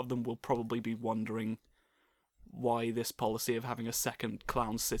honest, a lot of them will probably be wondering why this policy of having a second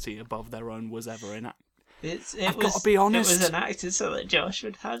clown city above their own was ever enacted. I've got to be honest. It was enacted so that Josh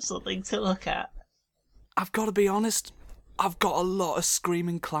would have something to look at. I've got to be honest. I've got a lot of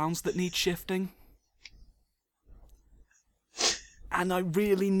screaming clowns that need shifting. and I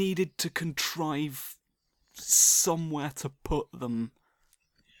really needed to contrive somewhere to put them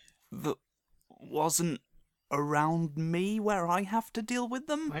that wasn't around me where I have to deal with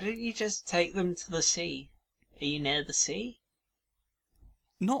them. Why don't you just take them to the sea? Are you near the sea?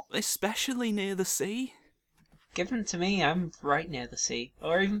 Not especially near the sea. Give them to me, I'm right near the sea.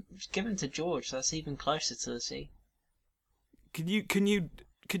 Or even give them to George, that's even closer to the sea. Can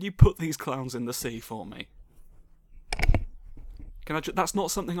you put these clowns in the sea for me? Can I? That's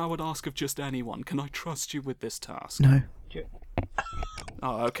not something I would ask of just anyone. Can I trust you with this task? No.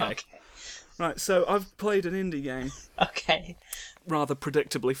 Oh, okay. Right, so I've played an indie game, Okay. rather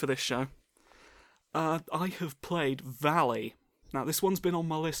predictably for this show. I have played Valley. Now, this one's been on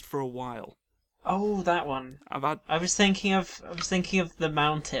my list for a while. Oh, that one. I've had... I was thinking of The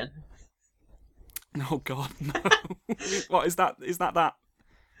Mountain. Oh, God, no. What, is that?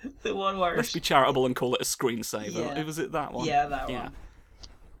 The one where... Let's be charitable and call it a screensaver. Yeah. Was it that one? Yeah, that one.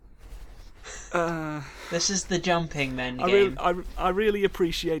 This is the jumping men game. I really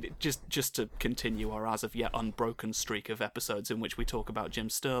appreciate it, just to continue our as of yet unbroken streak of episodes in which we talk about Jim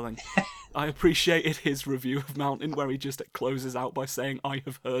Sterling. I appreciated his review of Mountain where he just closes out by saying, I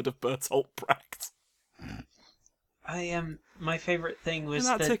have heard of Bertolt Brecht. My favourite thing was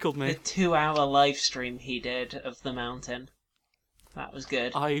And that tickled me. the 2-hour live stream he did of The Mountain. That was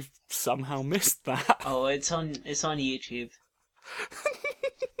good. I somehow missed that. Oh, it's on YouTube.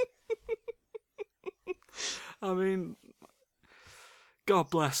 I mean,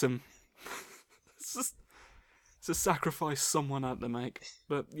 God bless him. It's a sacrifice someone had to make.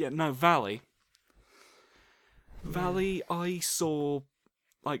 But yeah, no, Valley. Valley, I saw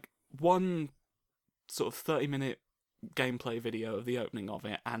like one sort of 30-minute gameplay video of the opening of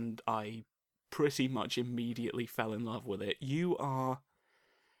it, and I pretty much immediately fell in love with it. You are,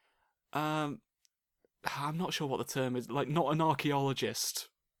 I'm not sure what the term is, like not an archaeologist.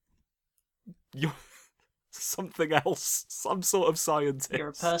 You're something else, some sort of scientist. You're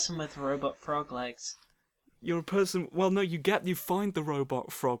a person with robot frog legs. You're a person. Well, no, you find the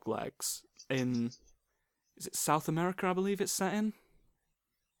robot frog legs in. Is it South America? I believe it's set in.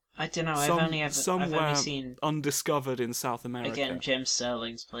 I don't know. I've somewhere only seen undiscovered in South America. again Jim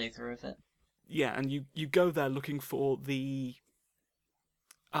Sterling's playthrough of it. Yeah, and you go there looking for the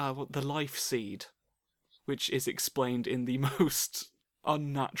life seed, which is explained in the most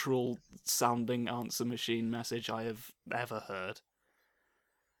unnatural sounding answer machine message I have ever heard.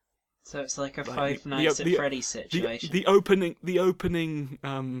 So it's like a Like, Five Nights at Freddy's situation. The opening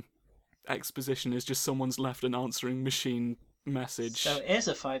exposition is just someone's left an answering machine message. So it is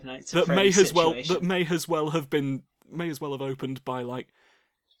a Five Nights that at may Freddy's situation. may as well have opened by like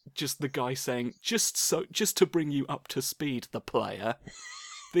just the guy saying just to bring you up to speed, the player.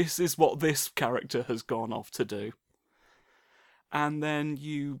 This is what this character has gone off to do. And then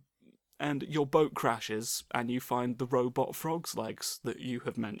your boat crashes, and you find the robot frog's legs that you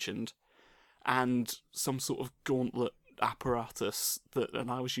have mentioned, and some sort of gauntlet apparatus that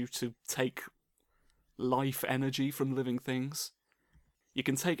allows you to take life energy from living things. You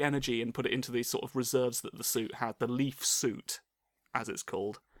can take energy and put it into these sort of reserves that the suit had, the leaf suit, as it's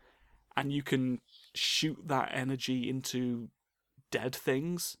called, and you can shoot that energy into dead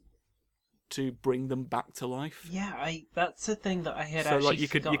things to bring them back to life. Yeah, that's the thing that I had So actually like you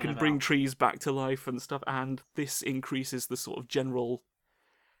can forgotten bring about. trees back to life and stuff, and this increases the sort of general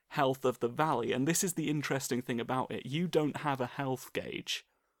health of the valley. And this is the interesting thing about it. You don't have a health gauge.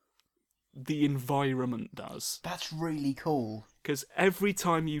 The environment does. That's really cool. Because every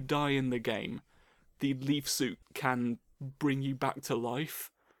time you die in the game, the leaf suit can bring you back to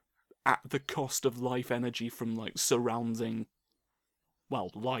life at the cost of life energy from like surrounding,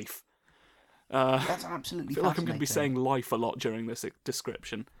 well, life. That's absolutely I feel like I'm going to be fascinating. saying life a lot during this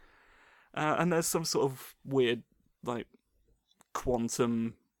description. And there's some sort of weird, like,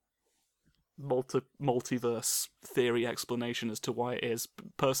 quantum multiverse theory explanation as to why it is.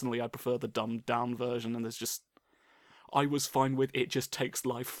 Personally, I prefer the dumbed down version, and I was fine with it just takes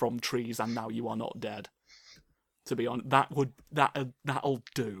life from trees and now you are not dead. To be honest, that'll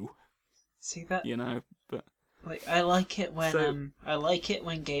do, See that? you know, but... Like I like it when So- I like it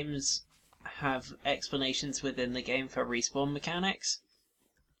when games have explanations within the game for respawn mechanics.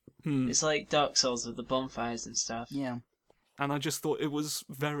 It's like Dark Souls with the bonfires and stuff. Yeah. And I just thought it was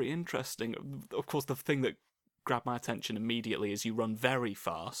very interesting. Of course, the thing that grabbed my attention immediately is you run very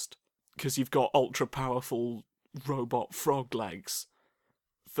fast, because you've got ultra-powerful robot frog legs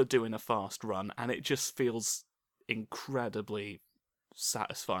for doing a fast run, and it just feels incredibly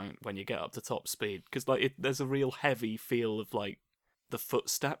satisfying when you get up to top speed, because like there's a real heavy feel of like the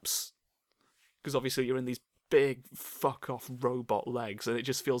footsteps, because obviously you're in these big fuck off robot legs, and it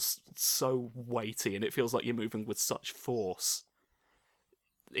just feels so weighty, and it feels like you're moving with such force.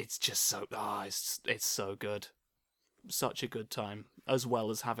 It's just so it's so good. Such a good time, as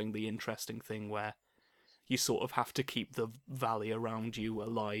well as having the interesting thing where you sort of have to keep the valley around you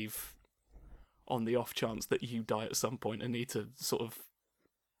alive on the off chance that you die at some point and need to sort of,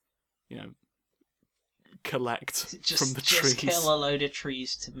 collect from the trees. Just kill a load of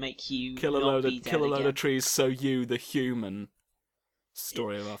trees to make you kill a not load be of dead kill a load again. of trees so you, the human,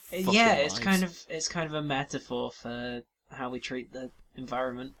 story of our fucking Yeah, lives. it's kind of a metaphor for how we treat the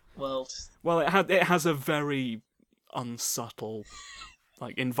environment world. Well, it has a very unsubtle,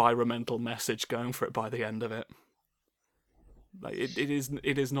 like, environmental message going for it by the end of it. Like it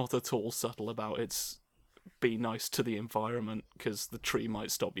is not at all subtle about its be nice to the environment because the tree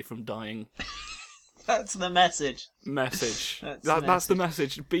might stop you from dying. That's the message. Message. That's the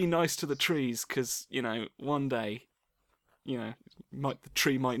message. Be nice to the trees because one day, the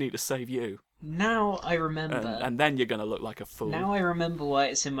tree might need to save you. Now I remember. And then you're gonna look like a fool. Now I remember why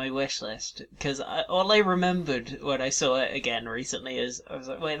it's in my wish list. Because all I remembered when I saw it again recently is I was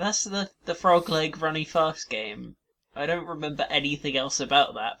like, wait, that's the Frog Leg Runny Fast game. I don't remember anything else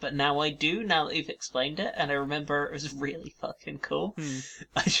about that, but now I do. Now that you've explained it, and I remember it was really fucking cool.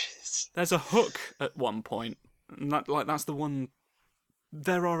 There's a hook at one point, and that's the one.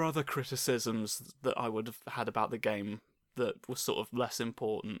 There are other criticisms that I would have had about the game that were sort of less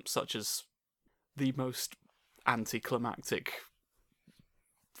important, such as the most anticlimactic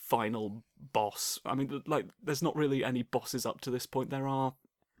final boss. I mean, there's not really any bosses up to this point. There are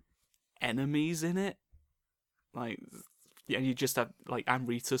enemies in it. And you just have,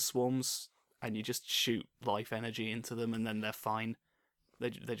 Amrita swarms, and you just shoot life energy into them, and then they're fine. They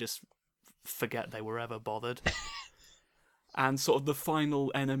just forget they were ever bothered. And sort of the final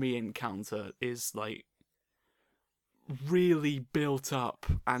enemy encounter is, really built up,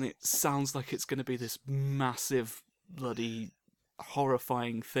 and it sounds like it's going to be this massive, bloody,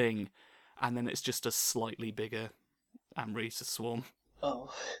 horrifying thing, and then it's just a slightly bigger Amrita swarm.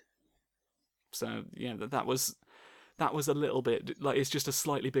 Oh. So, yeah, that was a little bit, it's just a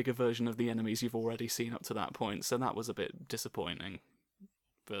slightly bigger version of the enemies you've already seen up to that point, so that was a bit disappointing.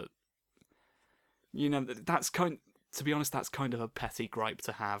 But, to be honest, that's kind of a petty gripe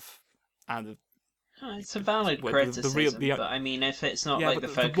to have. And it's a valid criticism, but I mean, if it's not the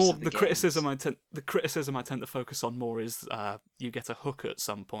focus of the criticism I tend to focus on more is you get a hook at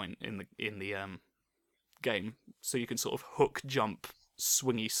some point in the game, so you can sort of hook jump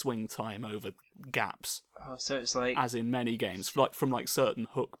swing time over gaps. Oh, so it's like as in many games, from certain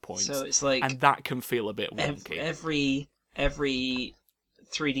hook points. So it's like, and that can feel a bit wonky. Every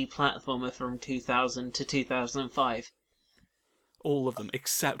 3D platformer from 2000 to 2005. All of them,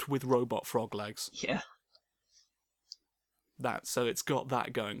 except with robot frog legs. Yeah. So it's got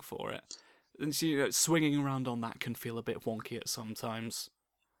that going for it. And so, swinging around on that can feel a bit wonky at sometimes.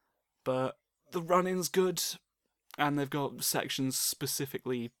 But the running's good, and they've got sections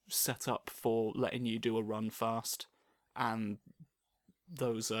specifically set up for letting you do a run fast, and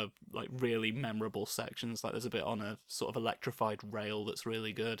those are really memorable sections. There's a bit on a sort of electrified rail that's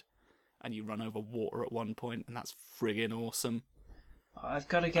really good, and you run over water at one point, and that's friggin' awesome. I've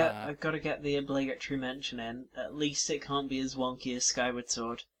got to get the obligatory mention in. At least it can't be as wonky as Skyward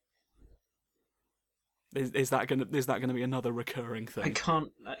Sword. Is that gonna be another recurring thing? I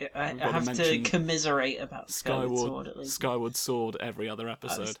can't. I have to commiserate about Skyward Sword at least. Skyward Sword every other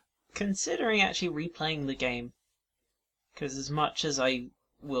episode. I was considering actually replaying the game, because as much as I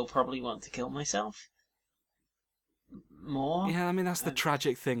will probably want to kill myself more. Yeah, I mean that's the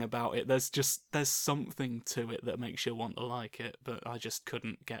tragic thing about it. There's something to it that makes you want to like it, but I just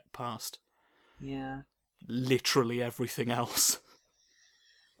couldn't get past. Yeah. Literally everything else.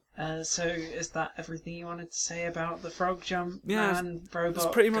 So is that everything you wanted to say about the Frog Jump Man robot?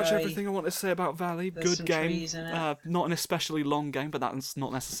 That's pretty much everything I want to say about Valley. There's good game. Trees in it. Not an especially long game, but that's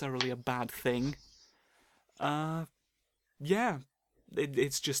not necessarily a bad thing. Yeah,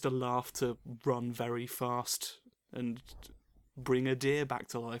 it's just a laugh to run very fast and bring a deer back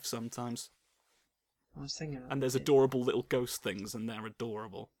to life sometimes. I was thinking. And there's adorable little ghost things, and they're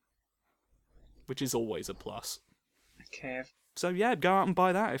adorable, which is always a plus. Okay. So yeah, go out and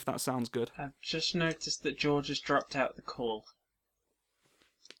buy that if that sounds good. I've just noticed that George has dropped out the call.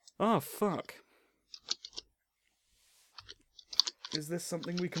 Oh, fuck. Is this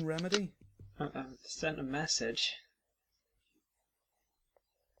something we can remedy? Sent a message.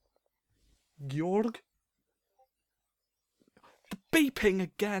 Georg? The beeping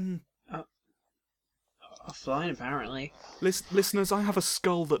again! Offline, apparently. Listeners, I have a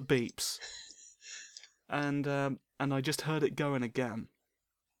skull that beeps. and I just heard it going again.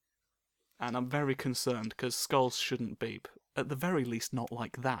 And I'm very concerned, because skulls shouldn't beep. At the very least, not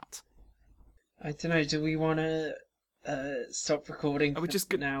like that. I don't know, do we want to stop recording Are we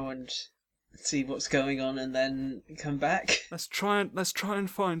just now and see what's going on and then come back? Let's try and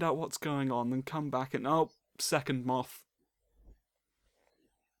find out what's going on, and come back and... Oh, second moth.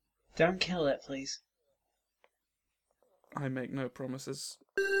 Don't kill it, please. I make no promises.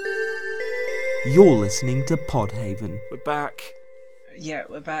 You're listening to Podhaven. We're back. Yeah,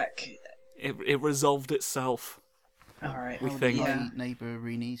 we're back. It resolved itself. Alright. We How think. did Yeah. my neighbour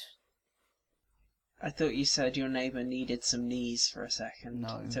Reenies? I thought you said your neighbour needed some knees for a second.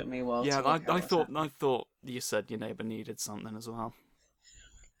 No. It took me a while Yeah, to work out what's I thought you said your neighbour needed something as well.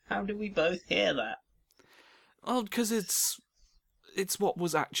 How did we both hear that? Oh, because it's what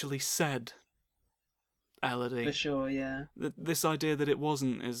was actually said, Elodie. For sure, yeah. This idea that it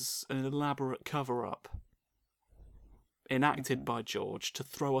wasn't is an elaborate cover-up enacted by George to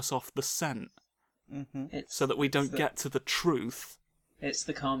throw us off the scent, It's so that we don't the- get to the truth, It's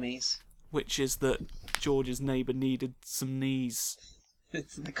the commies. which is that George's neighbour needed some knees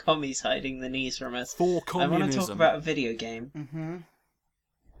It's the commies hiding the knees from us. for I want to communism. talk about a video game. Mm-hmm.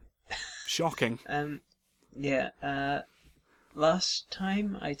 Shocking. Last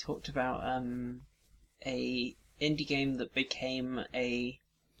time I talked about a indie game that became a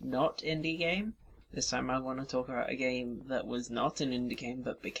not indie game. This time I want to talk about a game that was not an indie game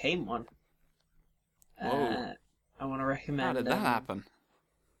but became one. Whoa. I want to recommend How did that happen?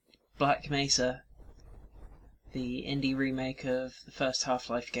 Black Mesa, the indie remake of the first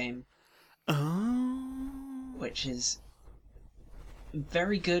Half-Life game, Oh. which is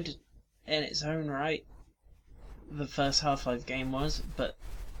very good in its own right. The first Half-Life game was, but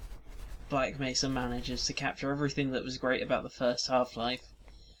Black Mesa manages to capture everything that was great about the first Half-Life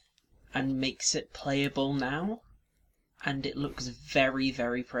and makes it playable now. And it looks very,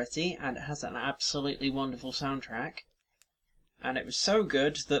 very pretty, and it has an absolutely wonderful soundtrack. And it was so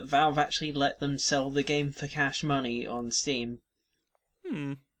good that Valve actually let them sell the game for cash money on Steam,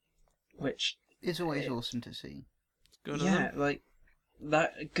 which, It's always awesome to see. Good on yeah, them. like,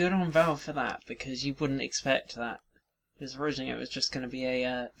 that. Good on Valve for that, because you wouldn't expect that. Because originally it was just going to be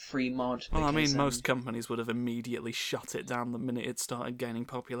a free mod. Well, I mean, because, most companies would have immediately shut it down the minute it started gaining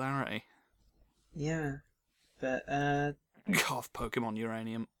popularity. Yeah, but Cough, Pokemon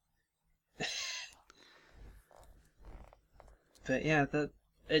Uranium. yeah,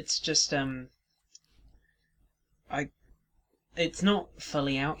 it's just it's not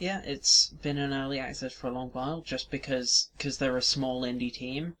fully out yet. It's been in early access for a long while, just because they're a small indie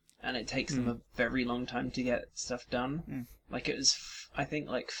team, and it takes them a very long time to get stuff done. Like it was, I think,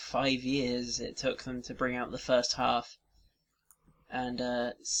 like 5 years it took them to bring out the first half, and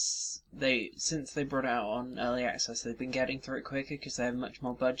since they brought it out on early access, they've been getting through it quicker because they have much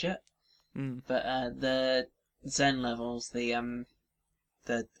more budget. But the Zen levels, the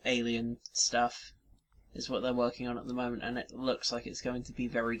alien stuff, is what they're working on at the moment, and it looks like it's going to be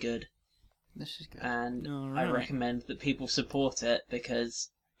very good. This is good. And Alright. I recommend that people support it, because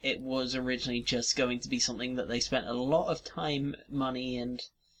it was originally just going to be something that they spent a lot of time, money, and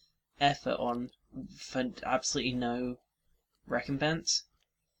effort on for absolutely no recompense.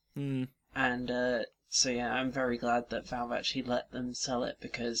 And so yeah, I'm very glad that Valve actually let them sell it,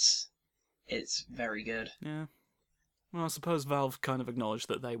 because it's very good. Yeah. Well, I suppose Valve kind of acknowledged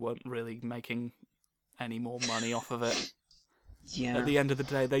that they weren't really making any more money off of it. Yeah. At the end of the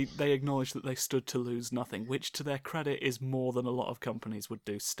day, they acknowledged that they stood to lose nothing, which, to their credit, is more than a lot of companies would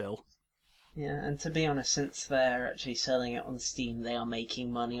do still. Yeah, and to be honest, since they're actually selling it on Steam, they are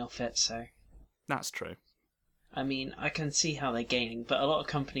making money off it, so... That's true. I mean, I can see how they're gaining, but a lot of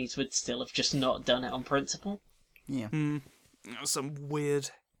companies would still have just not done it on principle. Yeah. Some weird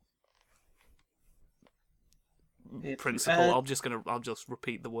It- principle. I'll just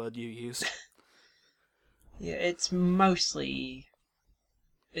repeat the word you used. Yeah, it's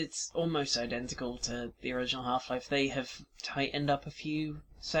almost identical to the original Half-Life. They have tightened up a few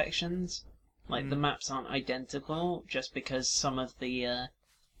sections. Like, the maps aren't identical, just because some of the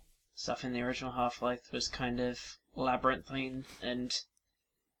stuff in the original Half-Life was kind of labyrinthine and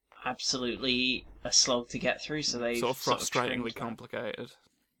absolutely a slog to get through, so they've Sort of frustratingly trimmed that. complicated.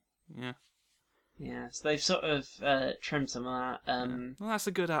 Yeah. Yeah, so they've sort of trimmed some of that. Well, that's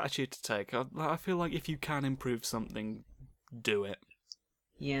a good attitude to take. I feel like if you can improve something, do it.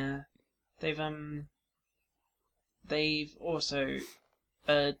 Yeah, they've also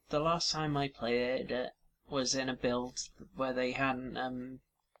the last time I played it was in a build where they hadn't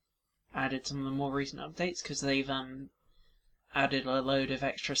added some of the more recent updates, because they've added a load of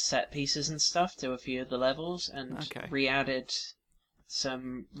extra set pieces and stuff to a few of the levels, and Okay. re-added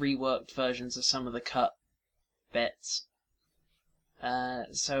some reworked versions of some of the cut bits.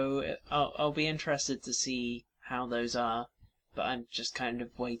 So I'll be interested to see how those are, but I'm just kind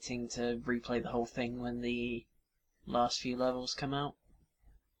of waiting to replay the whole thing when the last few levels come out.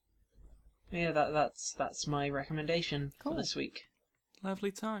 Yeah, that's my recommendation Cool. for this week.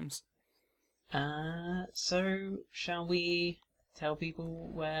 Lovely times. So shall we tell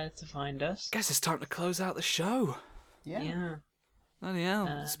people where to find us? Guess it's time to close out the show. Yeah. Bloody hell,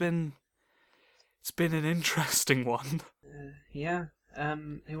 it's been an interesting one. Yeah.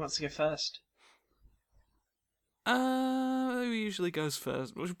 Who wants to go first? Who usually goes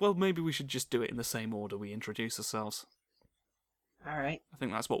first? Well, maybe we should just do it in the same order we introduce ourselves. All right. I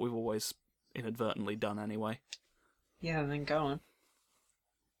think that's what we've always inadvertently done anyway. Yeah, then go on.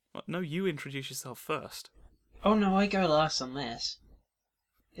 Well, no, you introduce yourself first. Oh no, I go last on this.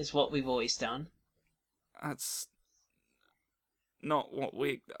 Is what we've always done. That's not what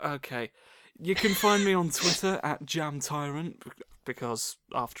we... Okay. You can find me on Twitter at JamTyrant, because,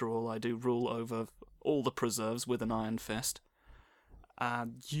 after all, I do rule over all the preserves with an iron fist.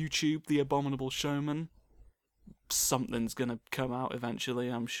 YouTube, The Abominable Showman. Something's gonna come out eventually,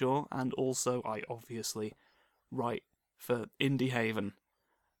 I'm sure. And also, I obviously write for Indie Haven,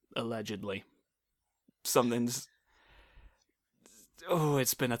 allegedly. Something's... Oh,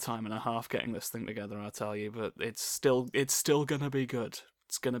 it's been a time and a half getting this thing together, I tell you, but it's still gonna be good.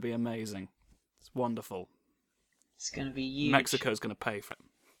 It's gonna be amazing. It's wonderful. It's gonna be huge. Mexico's gonna pay for it.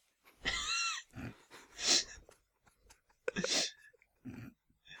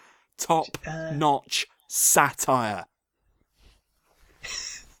 Top-notch satire.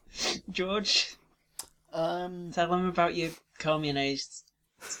 George, Um. tell them about your communes.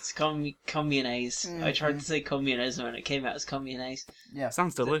 Communes. I tried to say communism and it came out as communes. Yeah.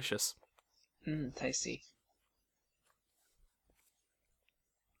 Sounds delicious. Tasty.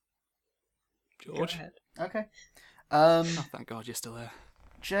 Go George? ahead. Okay. Oh, thank God you're still here.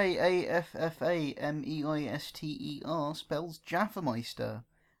 JAFFAMEISTER spells Jaffameister,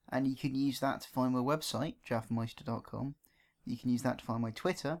 and you can use that to find my website, jaffameister.com. You can use that to find my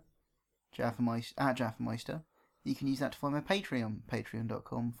Twitter, Jaffameister. You can use that to find my Patreon,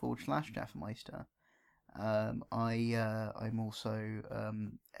 patreon.com/Jaffameister. I'm also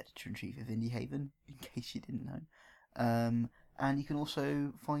editor-in-chief of Indie Haven, in case you didn't know. And you can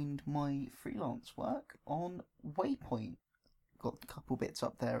also find my freelance work on Waypoint. Got a couple bits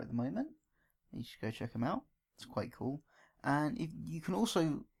up there at the moment. You should go check them out. It's quite cool. And you can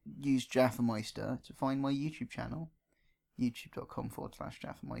also use Jaffameister to find my YouTube channel,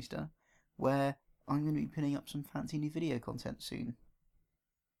 youtube.com/Jaffameister, where I'm going to be putting up some fancy new video content soon.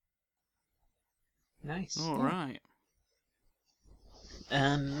 Nice. All right.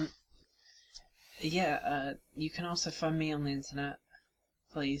 You can also find me on the internet.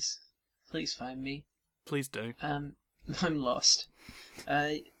 Please find me. Please do. I'm lost.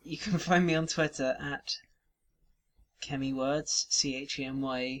 You can find me on Twitter at ChemyWords,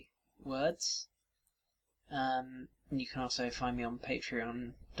 CHEMY words. You can also find me on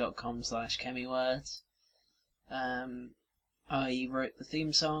patreon.com/ChemyWords. I wrote the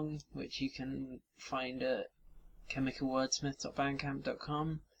theme song, which you can find at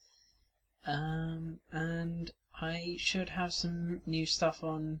chemicalwordsmith.bandcamp.com. And I should have some new stuff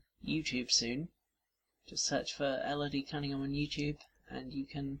on YouTube soon. Just search for Elodie Cunningham on YouTube, and you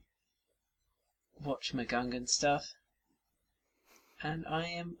can watch my Gungan stuff. And I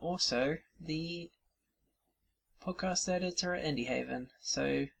am also the podcast editor at Indie Haven,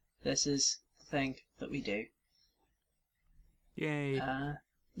 so this is the thing that we do. Yay.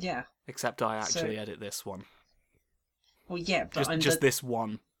 Yeah. Except I actually edit this one. Well, yeah, but I'm just this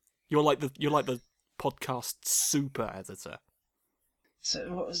one. You're like the podcast super editor.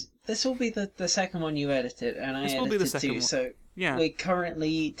 So this will be the second one you edited, and I This will edited be the second too. one. So Yeah. we're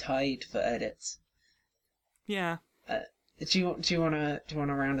currently tied for edits. Yeah. Do you want to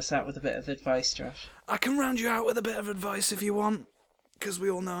round us out with a bit of advice, Josh? I can round you out with a bit of advice if you want, because we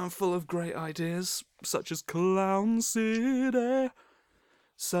all know I'm full of great ideas, such as Clown City.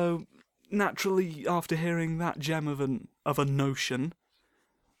 So, naturally, after hearing that gem of a notion,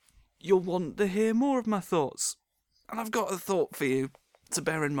 you'll want to hear more of my thoughts. And I've got a thought for you to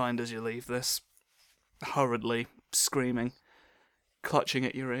bear in mind as you leave this, hurriedly screaming, clutching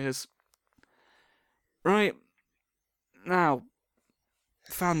at your ears. Right. Now,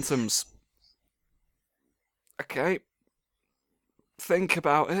 phantoms. Okay. Think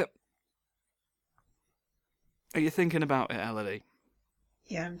about it. Are you thinking about it, Elodie?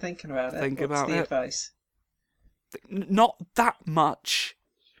 Yeah, I'm thinking about it. Think What's about the it. advice? Not that much.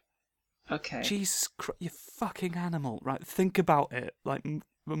 Okay. Jesus Christ, you fucking animal. Right, think about it. Like,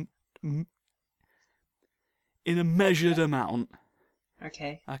 in a measured amount.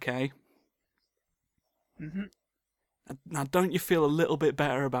 Okay. Okay? Mhm. Now, don't you feel a little bit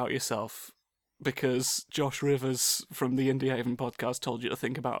better about yourself because Josh Rivers from the Indie Haven podcast told you to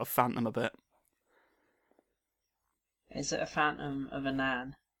think about a phantom a bit? Is it a phantom of a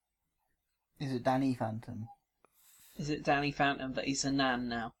nan? Is it Danny Phantom? Is it Danny Phantom, but he's a nan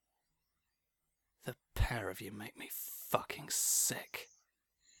now? The pair of you make me fucking sick.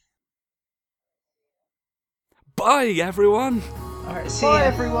 Bye, everyone! Alright, see Bye, ya.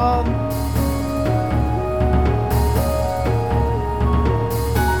 everyone!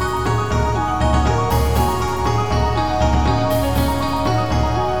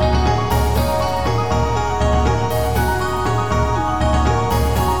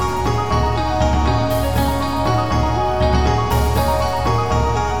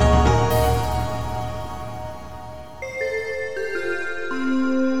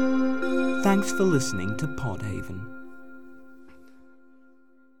 Thanks for listening to Podhaven.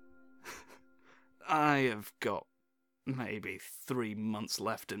 I have got maybe 3 months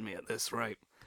left in me at this rate.